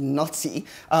just nutty.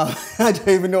 I don't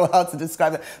even know how to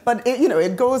describe it. But,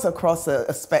 it goes across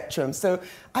a spectrum. So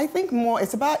I think more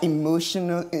it's about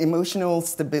emotional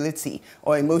stability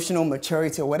or emotional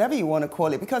maturity or whatever you want to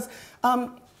call it. Because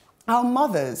our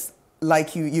mothers,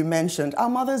 like you mentioned, our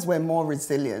mothers were more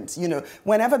resilient.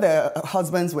 Whenever their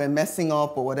husbands were messing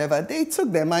up or whatever, they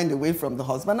took their mind away from the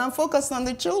husband and focused on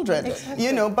the children.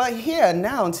 Exactly. But here,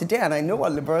 now, today, and I know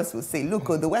what Liborous will say, look,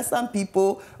 the Western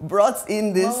people brought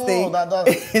in this thing.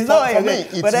 It's not for me,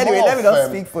 but anyway, let me not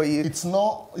speak for you. It's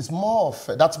more of,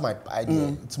 that's my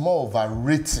idea. It's more of a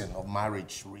rating of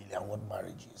marriage, really, and what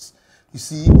marriage is. You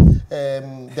see,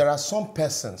 there are some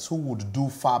persons who would do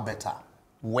far better,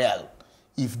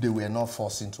 if they were not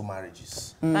forced into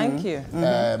marriages. Thank you.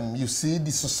 You see,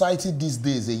 the society these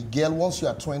days, a girl, once you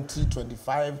are 20,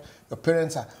 25, your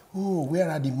parents are, oh, where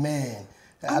are the men?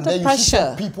 And then you see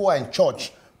some people are in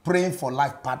church praying for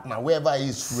life partner, whoever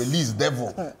is release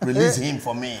devil, release him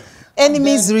for me.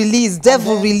 Enemies release,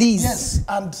 devil release. Yes,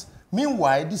 and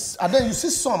meanwhile, and then you see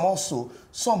some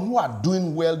who are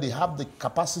doing well, they have the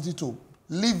capacity to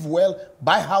live well,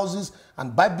 buy houses,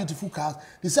 and buy beautiful cars.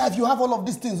 They say, if you have all of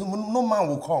these things, no man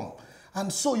will come.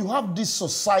 And so you have this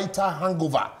societal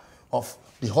hangover of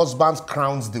the husband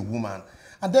crowns the woman.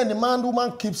 And then the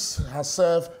woman keeps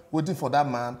herself waiting for that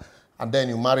man, and then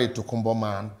you marry a Tokumbo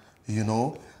man,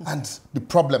 and the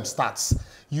problem starts.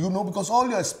 Because all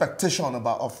your expectation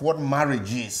of what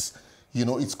marriage is,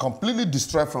 it's completely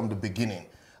destroyed from the beginning.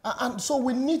 And so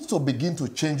we need to begin to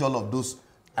change all of those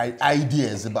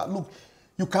ideas about, look,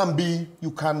 you can be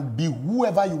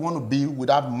whoever you want to be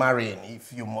without marrying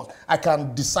if you must. I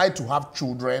can decide to have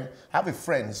children. I have a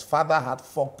friend, his father had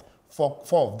four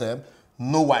of them,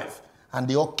 no wife. And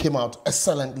they all came out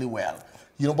excellently well.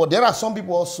 But there are some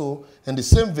people also in the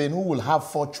same vein who will have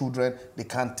 4 children they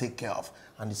can't take care of.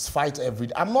 And it's fight every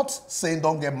day. I'm not saying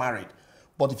don't get married.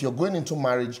 But if you're going into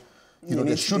marriage,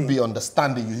 there should be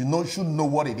understanding. You should know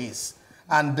what it is.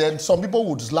 And then some people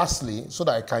would, lastly, so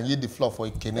that I can yield the floor for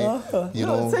Ekene, thank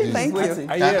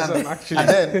you. And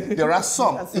then there are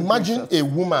some. Imagine a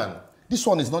woman. This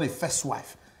one is not a first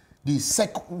wife. The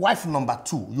wife number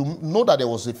 2. You know that there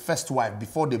was a first wife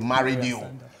before they married you.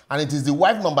 And it is the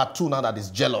wife number 2 now that is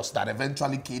jealous that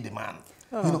eventually killed the man.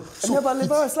 So but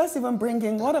Liborous, let's even bring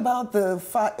in, what about the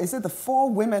 4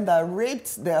 women that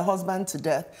raped their husband to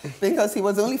death because he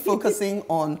was only focusing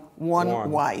on one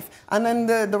wife? And then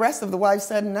the rest of the wives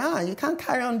said, nah, you can't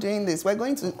carry on doing this. We're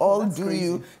going to all do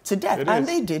you to death. And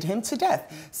they did him to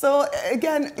death. So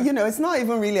again, it's not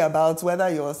even really about whether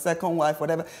you're a second wife,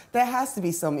 whatever. There has to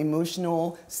be some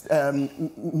emotional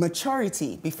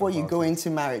maturity before you go into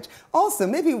marriage. Also,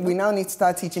 maybe we now need to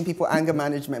start teaching people anger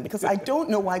management, because I don't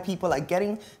know why people are getting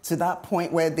to that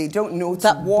point where they don't know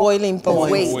that boiling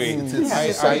point.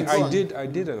 I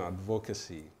did an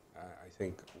advocacy, I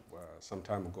think, some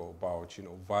time ago about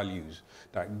values.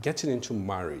 That getting into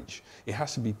marriage, it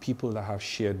has to be people that have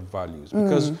shared values,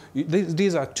 because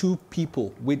these are 2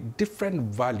 people with different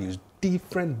values,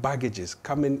 different baggages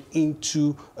coming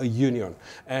into a union.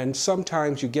 And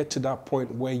sometimes you get to that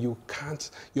point where you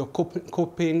can't, your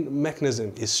coping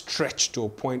mechanism is stretched to a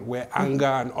point where anger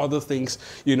and other things,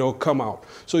 come out.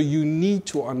 So you need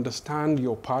to understand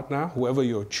your partner, whoever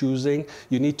you're choosing.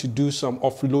 You need to do some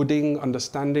offloading,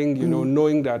 understanding,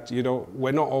 knowing that,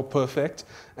 we're not all perfect,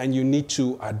 and you need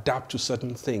to adapt to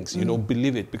certain things,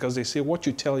 believe it, because they say what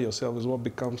you tell yourself is what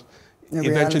becomes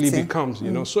eventually becomes,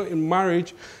 So in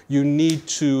marriage, you need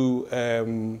to,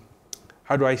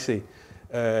 how do I say,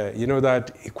 you know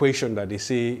that equation that they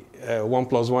say 1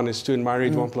 + 1 is 2 in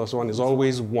marriage, 1 + 1 is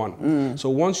always 1. So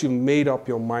once you made up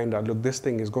your mind that, look, this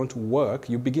thing is going to work,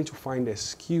 you begin to find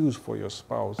excuse for your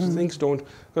spouse. Things don't,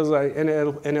 because like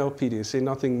NLP, they say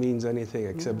nothing means anything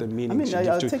except the meanings you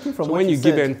give to it. So when you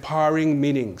give empowering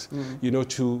meanings, you know,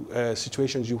 to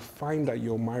situations, you find that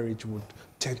your marriage would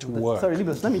tend to work. Sorry,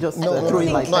 Liborous, let me just throw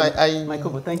in my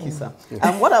cover. Thank you, sir.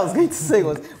 And what I was going to say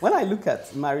was, when I look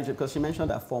at marriage, because she mentioned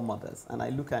her 4 mothers, and I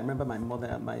remember my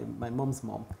mother, my mom's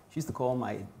mom, she used to call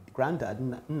my granddad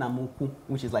Namuku,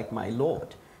 which is like my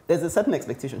lord. There's a certain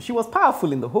expectation. She was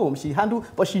powerful in the home, she handled,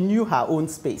 but she knew her own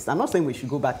space. I'm not saying we should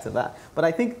go back to that, but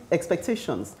I think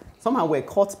expectations somehow were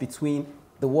caught between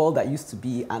the world that used to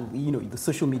be and, you know, the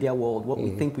social media world, what we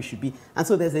think we should be. And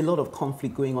so there's a lot of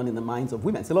conflict going on in the minds of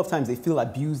women. So a lot of times they feel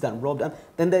abused and robbed. And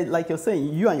then, they, like you're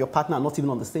saying, you and your partner are not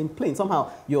even on the same plane. Somehow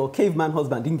your caveman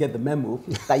husband didn't get the memo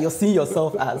that you're seeing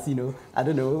yourself as, you know, I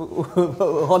don't know,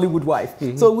 Hollywood wife.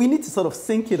 So we need to sort of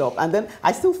sync it up. And then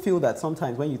I still feel that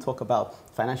sometimes when you talk about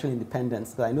financial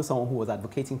independence, because I know someone who was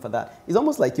advocating for that, it's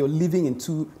almost like you're living in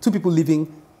two people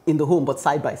living in the home, but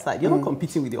side by side. You're not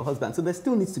competing with your husband. So there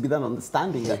still needs to be that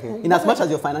understanding that in as much as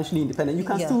you're financially independent, you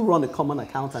can still run a common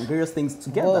account and various things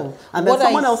together. And then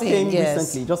someone else came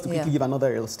recently, just to quickly give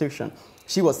another illustration.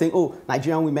 She was saying, oh,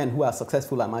 Nigerian women who are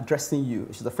successful, I'm addressing you.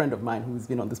 She's a friend of mine who's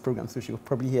been on this program, so she'll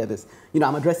probably hear this. You know,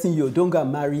 I'm addressing you. Don't go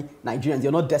and marry Nigerians.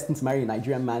 You're not destined to marry a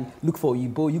Nigerian man. Look for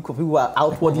Igbo, you who are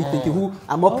outwardly thinking, who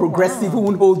are more progressive, who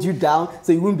won't hold you down,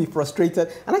 so you won't be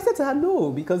frustrated. And I said to her,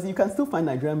 no, because you can still find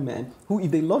Nigerian men who,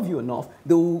 if they love you enough,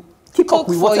 they will keep up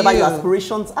with whatever your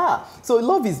aspirations are. So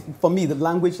love is, for me, the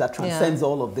language that transcends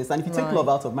all of this. And if you take love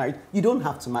out of marriage, you don't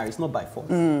have to marry. It's not by force.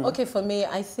 Okay, for me,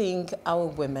 I think our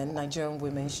women, Nigerian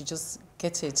women, should just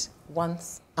get it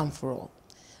once and for all.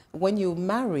 When you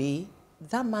marry,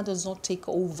 that man does not take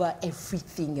over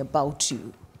everything about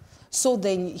you. So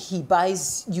then he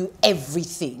buys you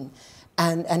everything.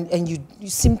 And you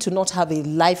seem to not have a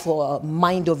life or a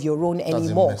mind of your own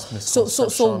anymore. So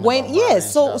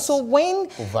when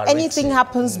anything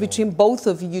happens between both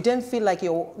of you, you don't feel like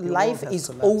your life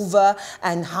is over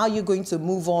and how you're going to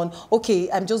move on. Okay,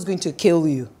 I'm just going to kill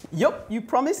you. Yep, you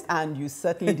promised and you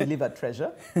certainly delivered,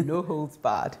 treasure. No holds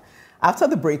barred. After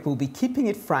the break, we'll be keeping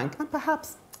it frank and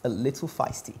perhaps a little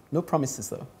feisty. No promises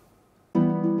though.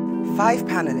 5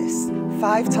 panelists,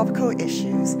 5 topical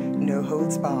issues, no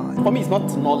holds barred. For me, it's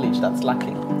not knowledge that's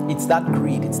lacking. It's that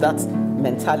greed, it's that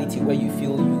mentality where you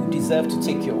feel you deserve to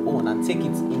take your own and take it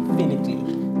infinitely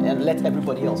and let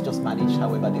everybody else just manage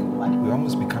however they will manage. We're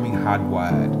almost becoming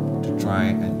hardwired to try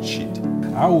and cheat.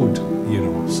 I would, you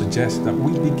know, suggest that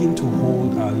we begin to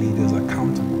hold our leaders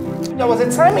accountable. There was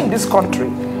a time in this country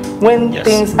when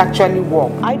things actually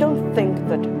work. I don't think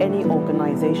that any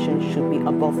organization should be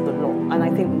above the law. And I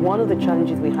think one of the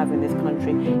challenges we have in this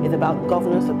country is about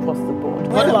governance across the board.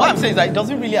 Well, what I'm saying is that it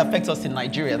doesn't really affect us in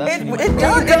Nigeria. That's really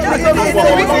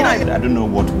I don't know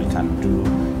what we can do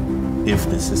if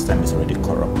the system is already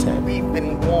corrupted. We've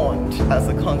been warned as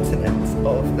a continent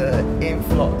of the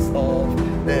influx of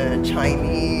the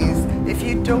Chinese. If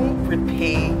you don't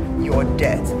repay your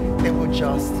debt, they will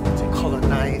just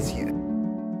colonize you.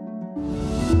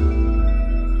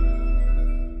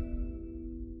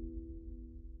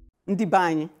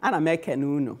 Ndibanye, ana m ekene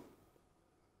unu.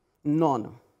 None.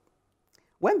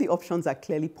 When the options are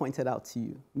clearly pointed out to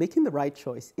you, making the right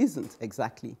choice isn't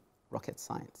exactly rocket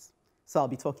science. So I'll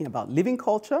be talking about living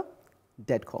culture,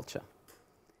 dead culture.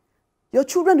 Your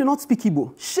children do not speak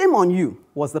Igbo. Shame on you,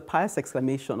 was the pious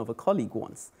exclamation of a colleague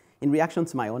once in reaction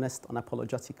to my honest,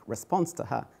 unapologetic response to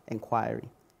her inquiry.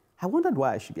 I wondered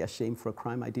why I should be ashamed for a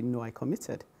crime I didn't know I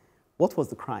committed. What was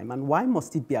the crime, and why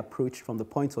must it be approached from the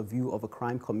point of view of a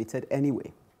crime committed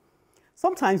anyway?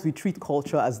 Sometimes we treat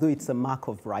culture as though it's a mark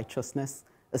of righteousness,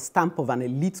 a stamp of an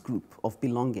elite group of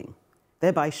belonging,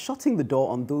 thereby shutting the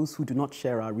door on those who do not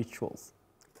share our rituals.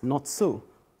 Not so.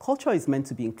 Culture is meant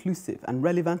to be inclusive and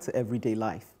relevant to everyday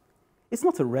life. It's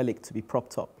not a relic to be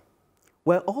propped up.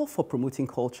 We're all for promoting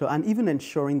culture and even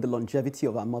ensuring the longevity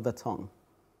of our mother tongue.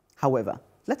 However,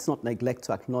 let's not neglect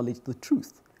to acknowledge the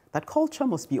truth that culture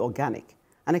must be organic,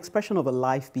 an expression of a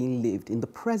life being lived in the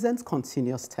present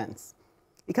continuous tense.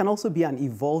 It can also be an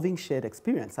evolving shared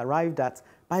experience arrived at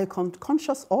by a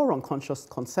conscious or unconscious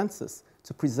consensus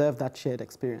to preserve that shared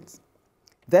experience.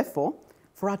 Therefore,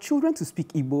 for our children to speak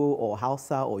Igbo or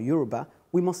Hausa or Yoruba,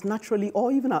 we must naturally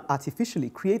or even artificially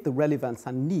create the relevance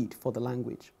and need for the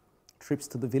language. Trips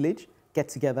to the village, get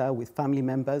together with family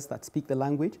members that speak the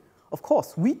language. Of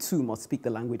course, we too must speak the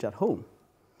language at home.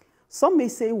 Some may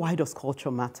say, why does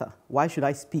culture matter? Why should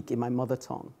I speak in my mother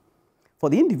tongue? For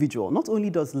the individual, not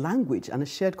only does language and a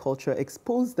shared culture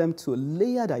expose them to a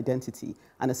layered identity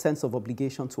and a sense of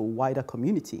obligation to a wider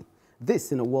community,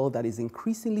 this in a world that is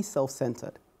increasingly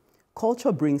self-centered.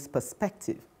 Culture brings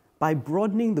perspective by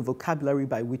broadening the vocabulary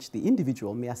by which the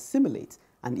individual may assimilate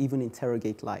and even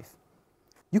interrogate life.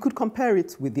 You could compare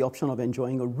it with the option of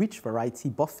enjoying a rich variety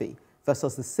buffet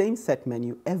versus the same set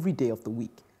menu every day of the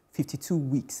week, 52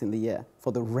 weeks in the year,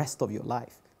 for the rest of your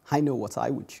life. I know what I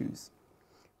would choose.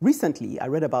 Recently, I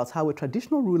read about how a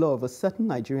traditional ruler of a certain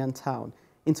Nigerian town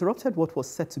interrupted what was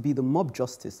said to be the mob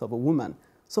justice of a woman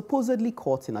supposedly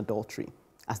caught in adultery,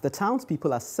 as the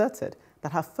townspeople asserted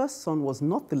that her first son was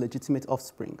not the legitimate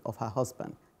offspring of her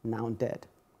husband, now dead.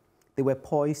 They were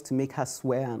poised to make her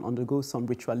swear and undergo some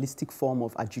ritualistic form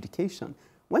of adjudication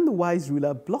when the wise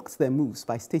ruler blocked their moves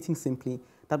by stating simply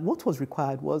that what was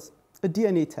required was a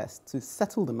DNA test to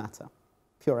settle the matter,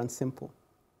 pure and simple.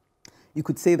 You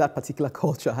could say that particular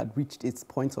culture had reached its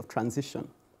point of transition.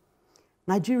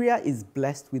 Nigeria is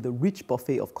blessed with a rich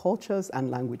buffet of cultures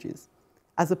and languages.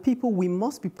 As a people, we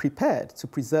must be prepared to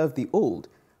preserve the old,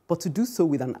 but to do so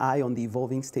with an eye on the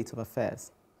evolving state of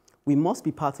affairs. We must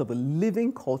be part of a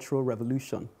living cultural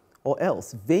revolution, or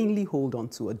else vainly hold on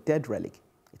to a dead relic.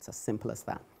 It's as simple as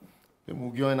that. So,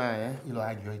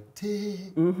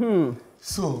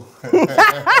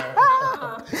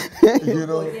 you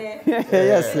know,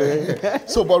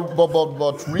 yes. So,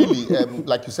 but really,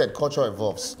 like you said, culture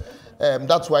evolves.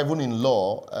 That's why even in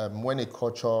law, when a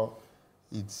culture,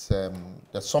 it's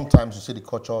that sometimes you say the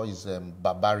culture is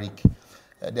barbaric.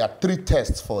 There are 3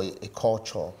 tests for a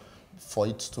culture for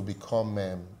it to become,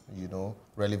 you know,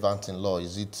 relevant in law.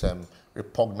 Is it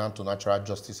repugnant to natural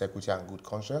justice, equity, and good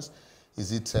conscience?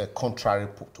 Is it contrary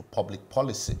to public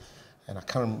policy? And I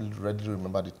can't really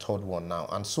remember the 3rd one now.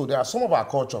 And so there are some of our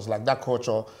cultures, like that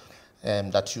culture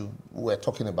that you were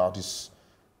talking about, is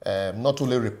not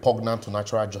only repugnant to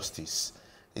natural justice,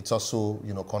 it's also,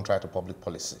 you know, contrary to public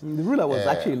policy. The ruler was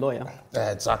actually a lawyer.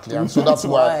 Exactly, and so that's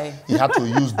why he had to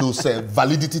use those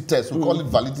validity tests. We call it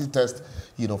validity test,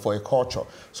 you know, for a culture.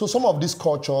 So some of these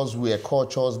cultures were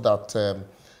cultures that,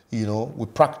 you know, we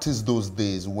practiced those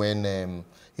days when,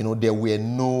 you know, there were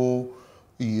no,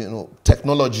 you know,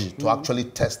 technology to actually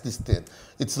test this thing.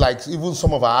 It's like even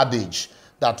some of our adage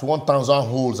that 1,000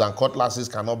 holes and cutlasses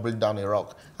cannot break down a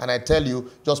rock. And I tell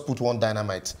you, just put one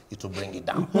dynamite, it will bring it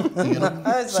down. You know?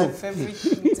 That's my favorite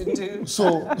thing to do.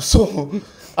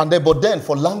 But then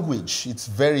for language, it's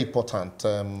very important.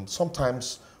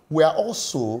 Sometimes we are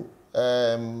also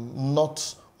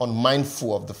not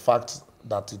unmindful of the fact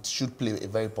that it should play a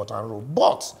very important role.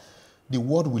 But the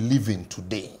world we live in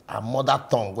today, our mother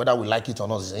tongue, whether we like it or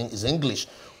not, is English.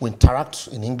 We interact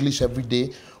in English every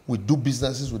day. We do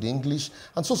businesses with English.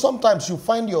 And so sometimes you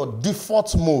find your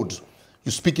default mode,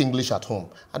 you speak English at home.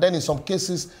 And then in some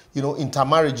cases, you know,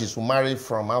 intermarriages, we marry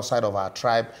from outside of our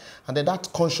tribe. And then that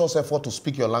conscious effort to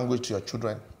speak your language to your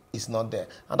children is not there.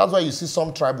 And that's why you see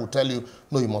some tribe will tell you,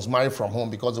 no, you must marry from home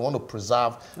because they want to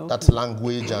preserve that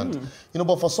language. And, you know,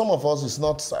 but for some of us, it's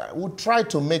not, we try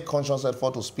to make conscious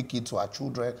effort to speak it to our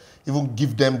children, even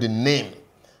give them the name,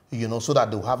 you know, so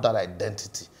that they'll have that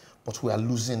identity. But we are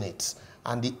losing it.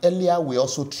 And the earlier we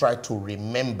also try to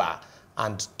remember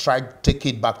and try to take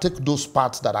it back, take those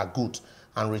parts that are good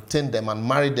and retain them and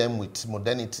marry them with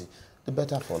modernity, the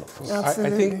better for all of us. I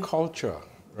think culture,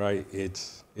 right,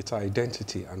 it's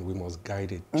identity and we must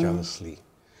guide it jealously.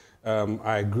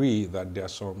 I agree that there are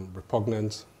some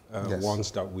repugnant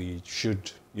ones that we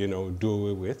should, you know, do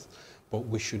away with, but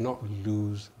we should not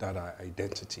lose that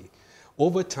identity.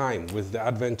 Over time, with the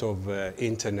advent of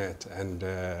internet and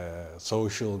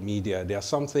social media, there are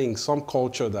some things, some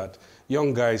culture that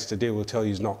young guys today will tell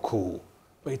you is not cool,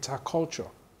 but it's our culture,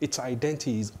 it's our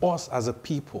identity, it's us as a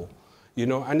people, you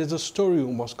know, and it's a story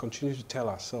we must continue to tell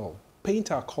ourselves.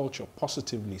 Paint our culture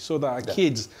positively so that our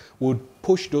kids would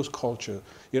push those cultures,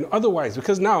 you know, otherwise,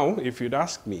 because now, if you'd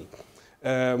ask me,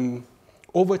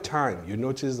 over time, you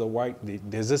notice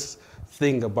there's this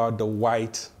thing about the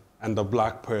white and the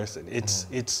black person.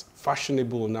 It's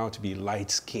fashionable now to be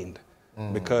light-skinned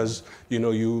because, you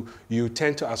know, you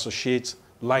tend to associate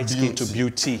light skin to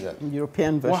beauty. Yeah.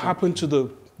 European version. What happened to the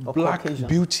black Caucasian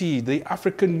beauty, the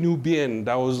African Nubian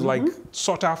that was like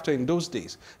sought after in those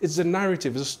days? It's a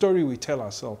narrative, it's a story we tell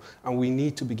ourselves, and we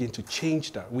need to begin to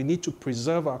change that. We need to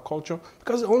preserve our culture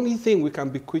because the only thing we can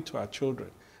bequeath to our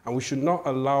children. And we should not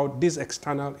allow this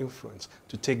external influence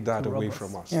to take that away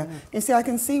from us. Yeah. You see, I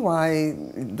can see why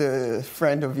the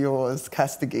friend of yours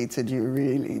castigated you,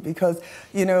 really, because,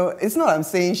 you know, it's not I'm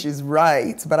saying she's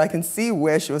right, but I can see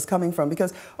where she was coming from,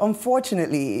 because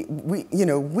unfortunately,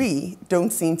 we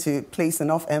don't seem to place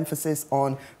enough emphasis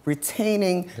on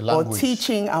retaining or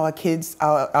teaching our kids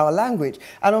our language.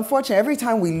 And unfortunately, every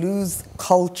time we lose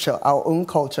culture, our own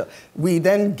culture, we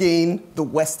then gain the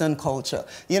Western culture.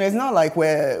 You know, it's not like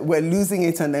we're losing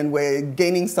it and then we're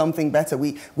gaining something better.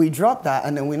 We drop that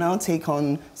and then we now take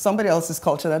on somebody else's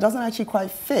culture that doesn't actually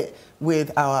quite fit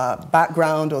with our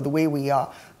background or the way we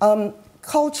are.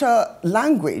 Culture,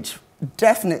 language,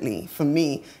 definitely, for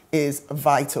me, is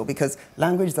vital, because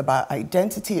language is about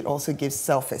identity. It also gives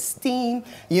self-esteem.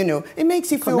 You know, it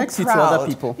makes you feel connects proud. You to other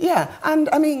people. Yeah, and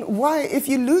I mean, why, if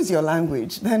you lose your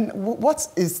language, then what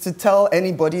is to tell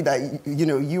anybody that, you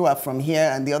know, you are from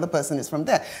here and the other person is from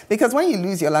there? Because when you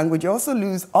lose your language, you also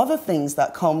lose other things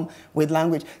that come with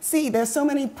language. See, there's so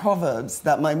many proverbs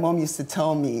that my mom used to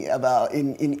tell me about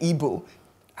in Igbo.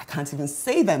 I can't even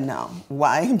say them now.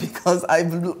 Why? Because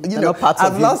I've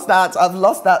lost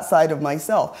that side of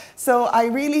myself. So I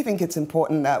really think it's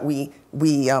important that we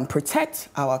protect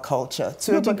our culture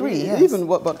to a degree. Yes. Even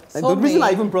the reason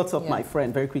I even brought up my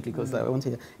friend very quickly, because I want to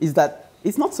hear, is that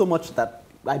it's not so much that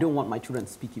I don't want my children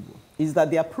to speak Igbo. Is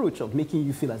that the approach of making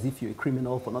you feel as if you're a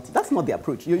criminal for nothing? That's not the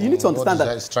approach. You need to understand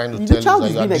that the child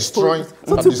is being exposed.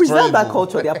 So to preserve that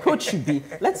culture, the approach should be,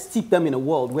 let's keep them in a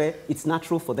world where it's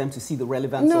natural for them to see the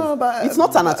relevance of. But it's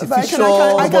not an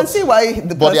artificial. I can see why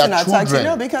the person attacked you.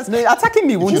 No, because attacking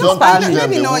me won't inspire me.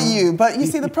 Maybe not you, but you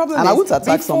see the problem is, I would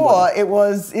attack before somebody. It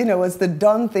was, you know, it's the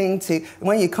done thing to,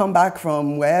 when you come back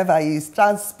from wherever, you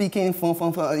start speaking,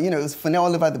 you know, it's funny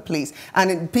all over the place,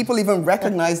 and people even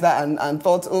recognize that and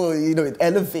thought, oh, you know, it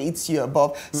elevates you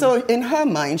above. So in her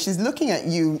mind, she's looking at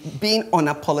you being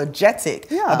unapologetic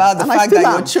about the fact that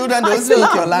your children don't speak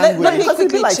your language. Let me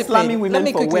quickly like slamming women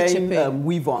for wearing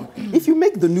weave on. If you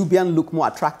make the Nubian look more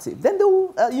attractive, then they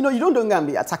will, you know, you don't go and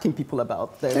be attacking people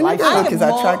about their life. I am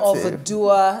more of a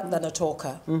doer than a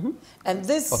talker. And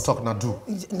this... Or talk nadu.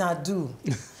 Nadu.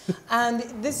 And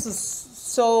this is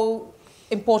so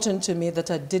important to me that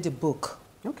I did a book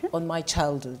on my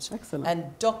childhood. Excellent.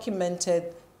 And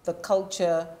documented the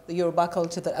culture, the Yoruba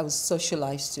culture that I was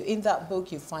socialized to. In that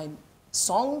book, you find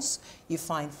songs, you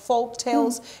find folk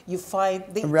tales, you find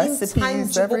the recipes,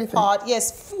 intangible part,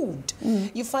 food.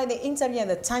 You find the intangible and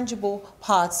the tangible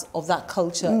parts of that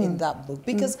culture in that book.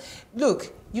 Because,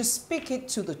 look, you speak it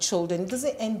to the children. It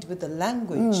doesn't end with the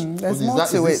language. There's more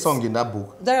to it. Is song in that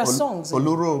book? There are songs.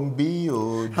 Oluro Mbi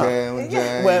or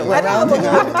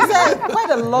quite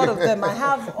a lot of them. I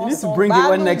have also. You need to bring it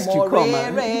when next you come.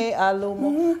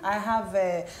 I have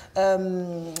a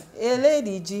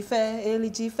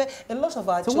lot of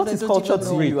our children. So what is culture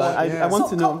to you? I want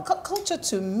to know. Culture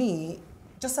to me,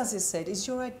 just as you said, is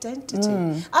your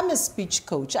identity. I'm a speech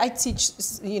coach. I teach,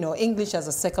 you know, English as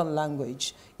a second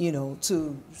language, you know,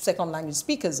 to second language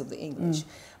speakers of the English.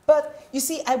 But you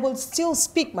see, I will still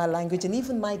speak my language and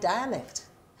even my dialect.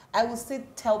 I will still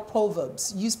tell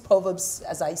proverbs, use proverbs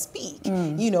as I speak.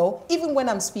 You know, even when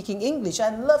I'm speaking English,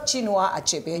 I love Chinua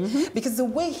Achebe because the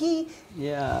way he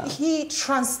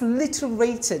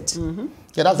transliterated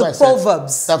the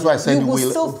proverbs. That's why I said you will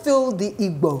still feel the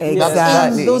Igbo.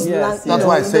 Exactly. That's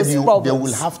why I said they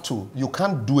will have to. You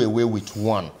can't do away with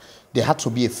one. There had to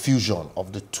be a fusion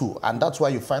of the two, and that's why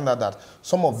you find out that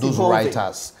some of those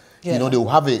writers. You know, they will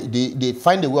have they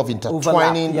find a way of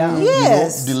intertwining you know,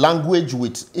 the language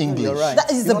with English. Right.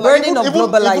 That is the burden of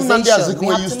globalization. Even Nandi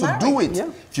used to do it.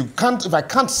 If I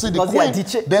can't see the queen,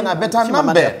 then I better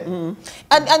number.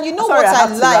 And you know what I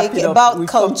like about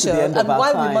culture and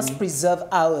why we must preserve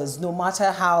ours, no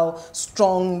matter how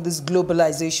strong this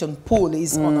globalization pull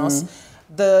is on us.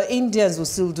 The Indians will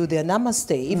still do their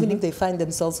namaste, even if they find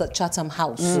themselves at Chatham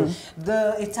House.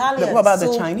 The Italians. What about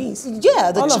the Chinese?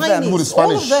 Yeah, the Chinese.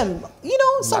 All of them. You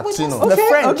know, so we must the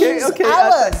French.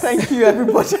 Okay. Thank you,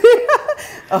 everybody.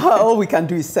 All we can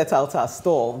do is set out our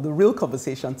stall. The real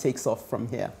conversation takes off from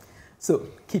here. So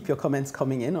keep your comments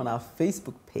coming in on our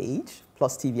Facebook page,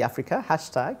 Plus TV Africa,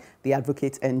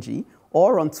 #TheAdvocateNG,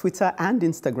 or on Twitter and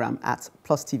Instagram at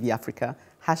Plus TV Africa,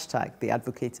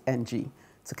 #TheAdvocateNG.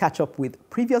 To catch up with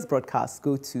previous broadcasts,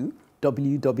 go to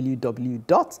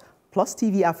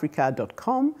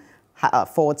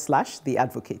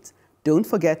www.plustvafrica.com/theadvocate. Don't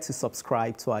forget to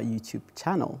subscribe to our YouTube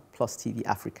channel, Plus TV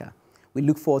Africa. We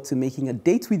look forward to making a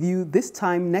date with you this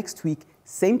time next week,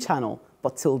 same channel.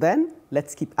 But till then,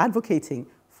 let's keep advocating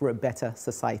for a better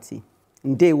society.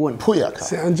 Day one. Puyaka.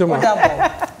 Say Anjama.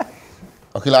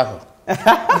 Okilako.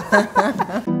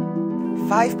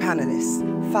 5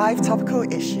 panelists, 5 topical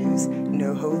issues,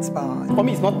 no holds barred. For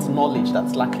me, it's not knowledge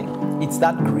that's lacking. It's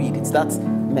that greed, it's that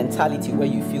mentality where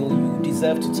you feel you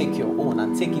deserve to take your own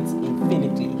and take it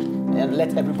infinitely and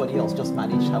let everybody else just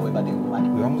manage however they will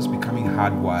manage. We're almost becoming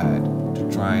hardwired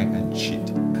to try and cheat.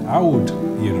 I would,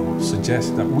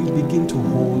 suggest that we begin to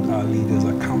hold our leaders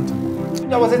accountable.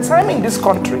 There was a time in this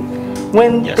country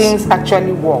when things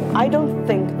actually work. I don't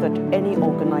think that any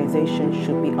organization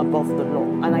should be above the law.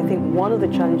 And I think one of the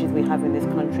challenges we have in this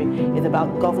country is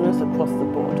about governance across the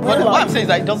board. But what I'm saying is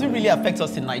that it doesn't really affect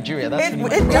us in Nigeria. That's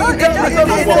really It does.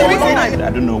 I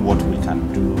don't know what we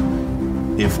can do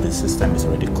if the system is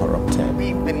already corrupted.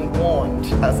 We've been warned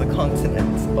as a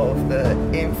continent of the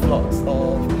influx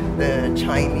of the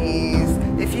Chinese.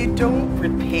 If you don't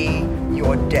repay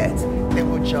your debt, they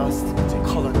will just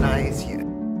colonize you.